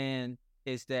understand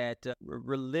is that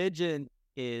religion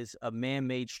is a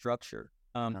man-made structure.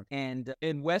 And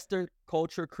in Western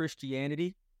culture,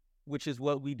 Christianity, which is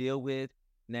what we deal with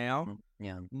now,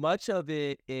 much of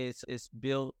it is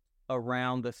built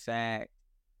around the fact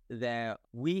that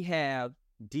we have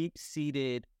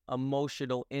deep-seated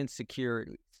emotional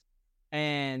insecurities,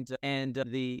 and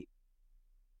the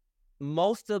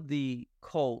most of the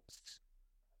cults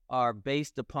are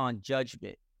based upon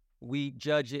judgment. We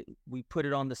judge it. We put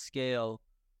it on the scale.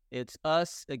 It's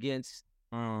us against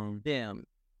them.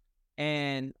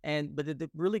 But it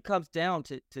really comes down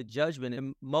to judgment.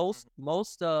 And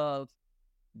most of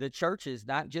the churches,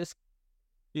 not just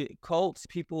cults,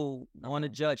 people want to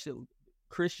judge.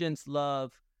 Christians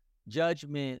love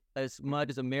judgment as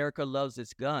much as America loves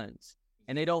its guns,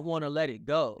 and they don't want to let it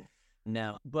go.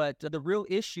 No. But the real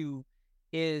issue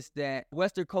is that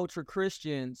Western culture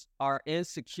Christians are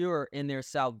insecure in their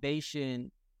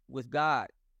salvation with God.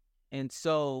 And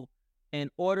so in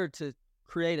order to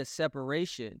create a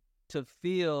separation, to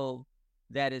feel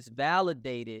that it's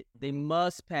validated, they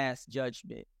must pass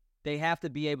judgment. They have to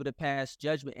be able to pass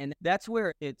judgment. And that's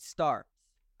where it starts.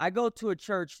 I go to a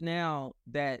church now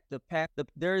that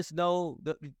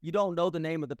you don't know the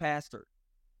name of the pastor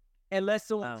unless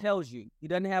someone tells you. He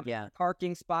doesn't have a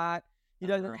parking spot. He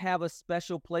doesn't have a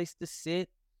special place to sit.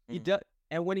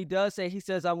 And when he does say, he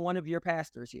says, I'm one of your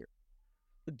pastors here.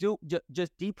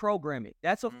 Just deprogram it.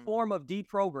 That's a form of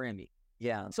deprogramming.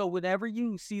 Yeah. So whenever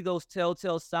you see those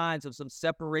telltale signs of some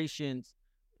separations,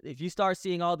 if you start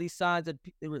seeing all these signs that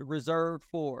reserved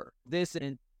for this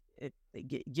and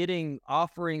getting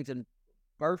offerings and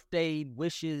birthday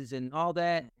wishes and all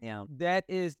that,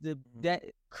 that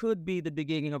could be the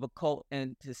beginning of a cult.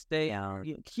 And to stay,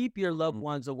 keep your loved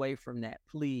ones away from that,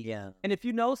 please. Yeah. And if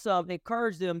you know something,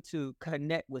 encourage them to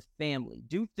connect with family.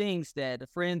 Do things that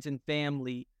friends and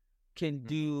family can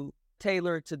do,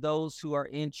 tailored to those who are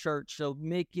in church. So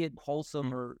make it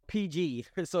wholesome or PG,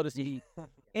 so to speak.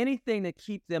 Anything to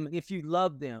keep them, if you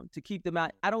love them, to keep them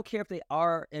out. I don't care if they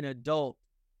are an adult.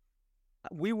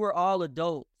 We were all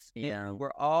adults. Yeah.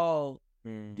 We're all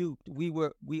duped.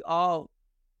 We all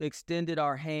extended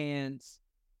our hands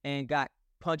and got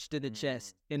punched in the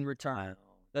chest in return. Wow.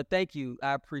 But thank you.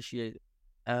 I appreciate it.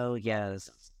 Oh,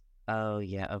 yes. Oh,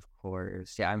 yeah, of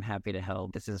course. Yeah, I'm happy to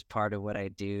help. This is part of what I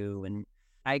do. And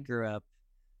I grew up,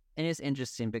 and it's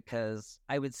interesting because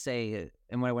I would say,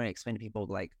 and when I want to explain to people,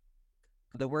 like,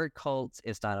 the word cult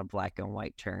is not a black and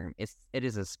white term. It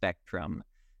is a spectrum.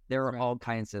 There are all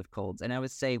kinds of cults. And I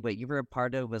would say what you were a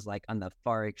part of was like on the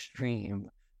far extreme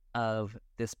of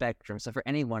the spectrum. So for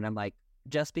anyone, I'm like,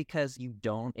 just because you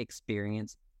don't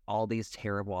experience all these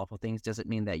terrible, awful things doesn't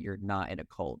mean that you're not in a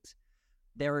cult.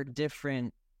 There are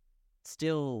different,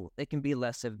 still, it can be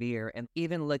less severe. And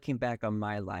even looking back on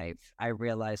my life, I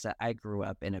realized that I grew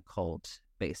up in a cult,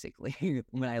 basically.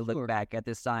 When I look back at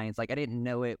the signs, like I didn't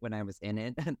know it when I was in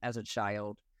it as a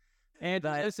child. And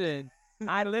listen,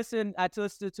 I listened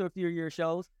to a few of your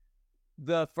shows.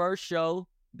 The first show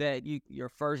your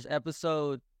first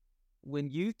episode,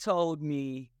 when you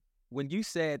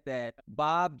said that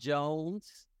Bob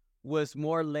Jones was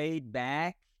more laid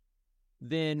back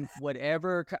than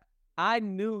whatever, I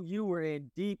knew you were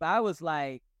in deep. I was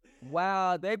like,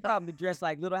 wow, they probably dress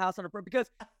like Little House on the Prairie.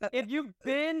 Because if you've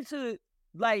been to,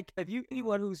 like,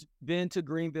 anyone who's been to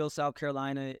Greenville, South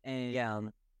Carolina,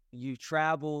 and you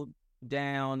traveled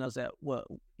down, I was at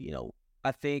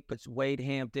I think it's Wade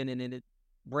Hampton, and then it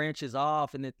branches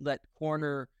off and it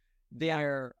corner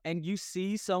there, and you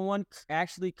see someone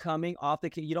actually coming off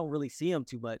you don't really see them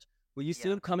too much, but you see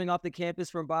them coming off the campus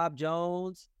from Bob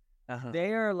Jones.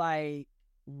 They're like,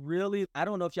 really, I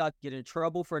don't know if y'all get in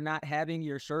trouble for not having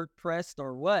your shirt pressed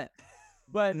or what,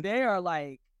 but they are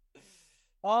like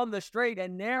on the straight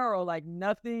and narrow, like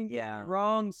nothing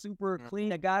wrong, super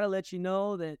clean. I gotta let you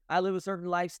know that I live a certain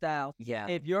lifestyle. Yeah.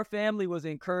 If your family was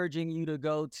encouraging you to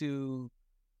go to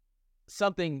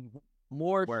something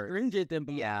more stringent than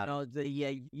you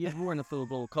were in a full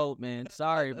blown cult, man.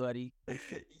 Sorry, buddy.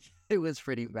 It was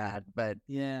pretty bad, but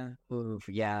oof,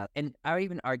 yeah. And I would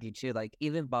even argue too, like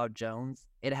even Bob Jones,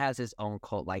 it has his own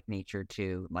cult-like nature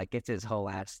too. Like it's his whole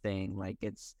ass thing. Like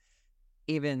it's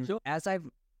even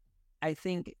I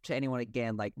think to anyone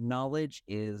again, like knowledge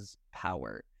is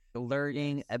power.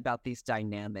 Learning about these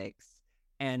dynamics,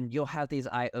 and you'll have these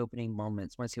eye-opening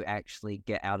moments once you actually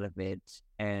get out of it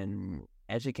and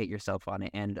educate yourself on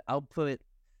it. And I'll put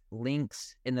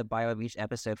links in the bio of each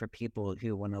episode for people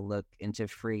who want to look into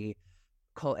free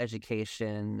cult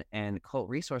education and cult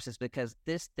resources, because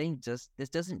this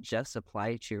doesn't just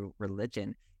apply to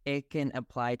religion. It can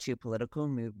apply to political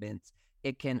movements.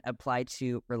 It can apply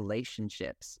to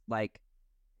relationships. Like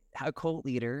a cult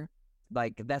leader,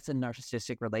 like that's a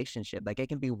narcissistic relationship. Like it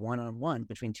can be one-on-one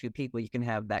between two people. You can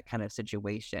have that kind of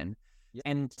situation. Yep.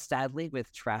 And sadly,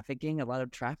 with trafficking, a lot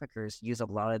of traffickers use a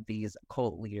lot of these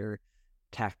cult leader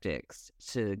tactics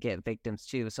to get victims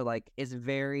too. So like it's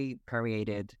very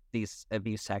permeated, these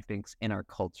abuse tactics in our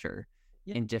culture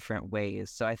in different ways.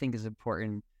 So I think it's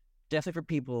important definitely for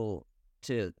people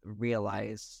to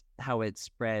realize how it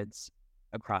spreads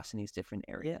across in these different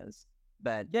areas.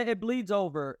 But Yeah, it bleeds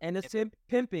over, and it's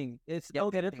pimping. It's yeah,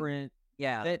 no pimping. different.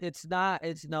 Yeah, It's not.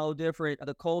 It's no different.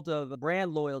 The cult of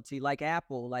brand loyalty, like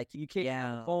Apple. Like you can't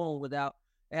have a phone without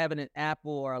having an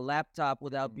Apple, or a laptop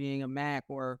without being a Mac,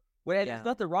 or well, there's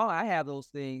nothing wrong. I have those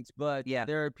things, but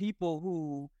there are people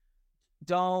who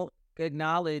don't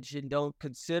acknowledge and don't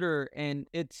consider, and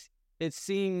it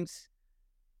seems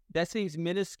that seems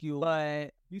minuscule,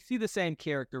 but you see the same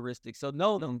characteristics. So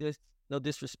no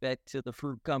disrespect to the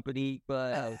fruit company,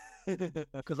 but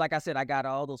because like I said, I got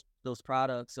all those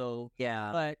products. So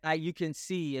yeah. but you can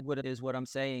see what it is, what I'm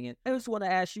saying. And I just want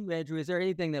to ask you, Andrew, is there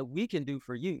anything that we can do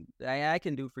for you? I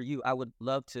can do for you. I would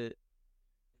love to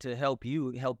help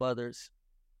you help others.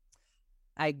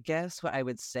 I guess what I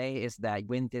would say is that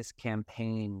when this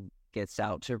campaign gets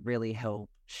out, to really help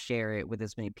share it with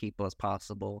as many people as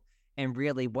possible. And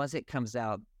really, once it comes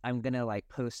out, I'm going to like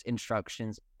post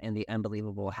instructions in the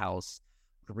Unbelievable House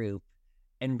group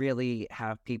and really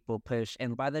have people push.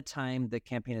 And by the time the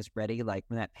campaign is ready, like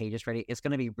when that page is ready, it's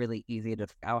going to be really easy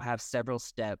I'll have several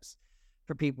steps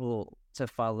for people to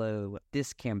follow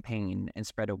this campaign and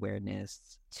spread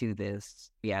awareness to this.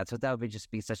 Yeah, so that would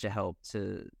just be such a help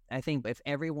to, I think if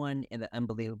everyone in the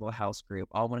Unbelievable House group,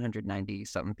 all 190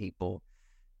 something people,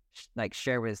 like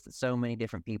share with so many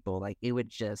different people, like it would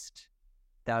just,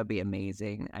 that would be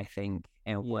amazing, I think,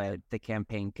 and what the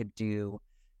campaign could do.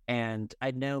 And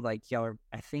I know like y'all are,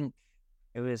 I think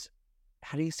it was,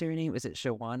 how do you say her name? Was it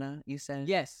Shawana, you said?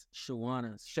 Yes,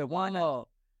 Shawana. Shawana.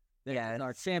 Yeah,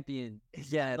 our champion.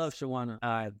 Yeah, I love Shawana.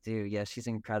 I do. Yeah, she's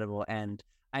incredible. And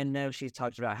I know she's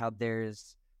talked about how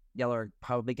y'all are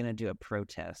probably going to do a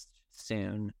protest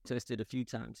soon. Tested a few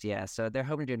times. Yeah, so they're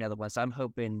hoping to do another one. So I'm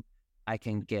hoping I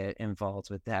can get involved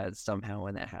with that somehow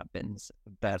when that happens.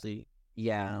 But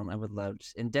yeah, I would love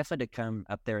and definitely to come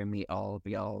up there and meet all of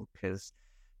y'all, because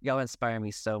y'all inspire me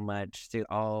so much through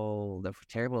all the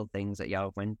terrible things that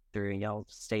y'all went through, and y'all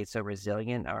stayed so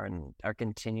resilient, are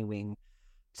continuing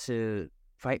to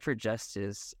fight for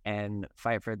justice and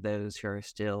fight for those who are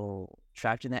still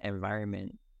trapped in that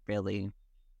environment, really.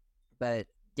 But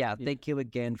yeah, thank you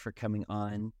again for coming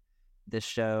on the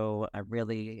show. I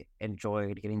really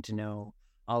enjoyed getting to know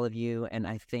all of you, and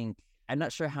I think, I'm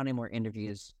not sure how many more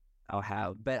interviews I'll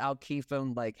have, but I'll keep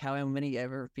them, like how many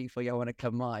ever people y'all want to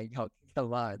come on, y'all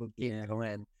come on, we'll keep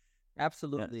going.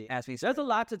 Absolutely. There's a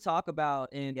lot to talk about,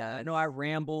 and I know I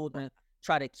rambled and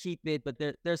try to keep it, but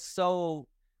there's so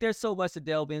much to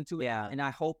delve into. And I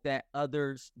hope that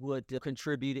others would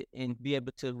contribute it and be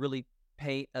able to really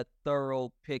paint a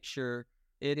thorough picture.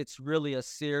 It's really a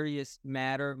serious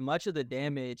matter. Much of the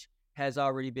damage has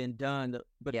already been done,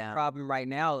 but the problem right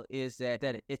now is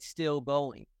that it's still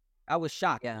going. I was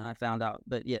shocked when I found out,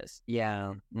 but yes.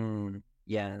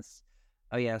 Yes.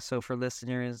 Oh yeah, so for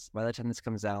listeners, by the time this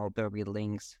comes out, there'll be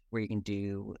links where you can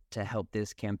do to help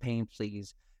this campaign.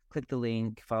 Please click the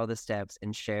link, follow the steps,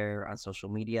 and share on social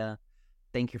media.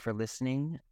 Thank you for listening.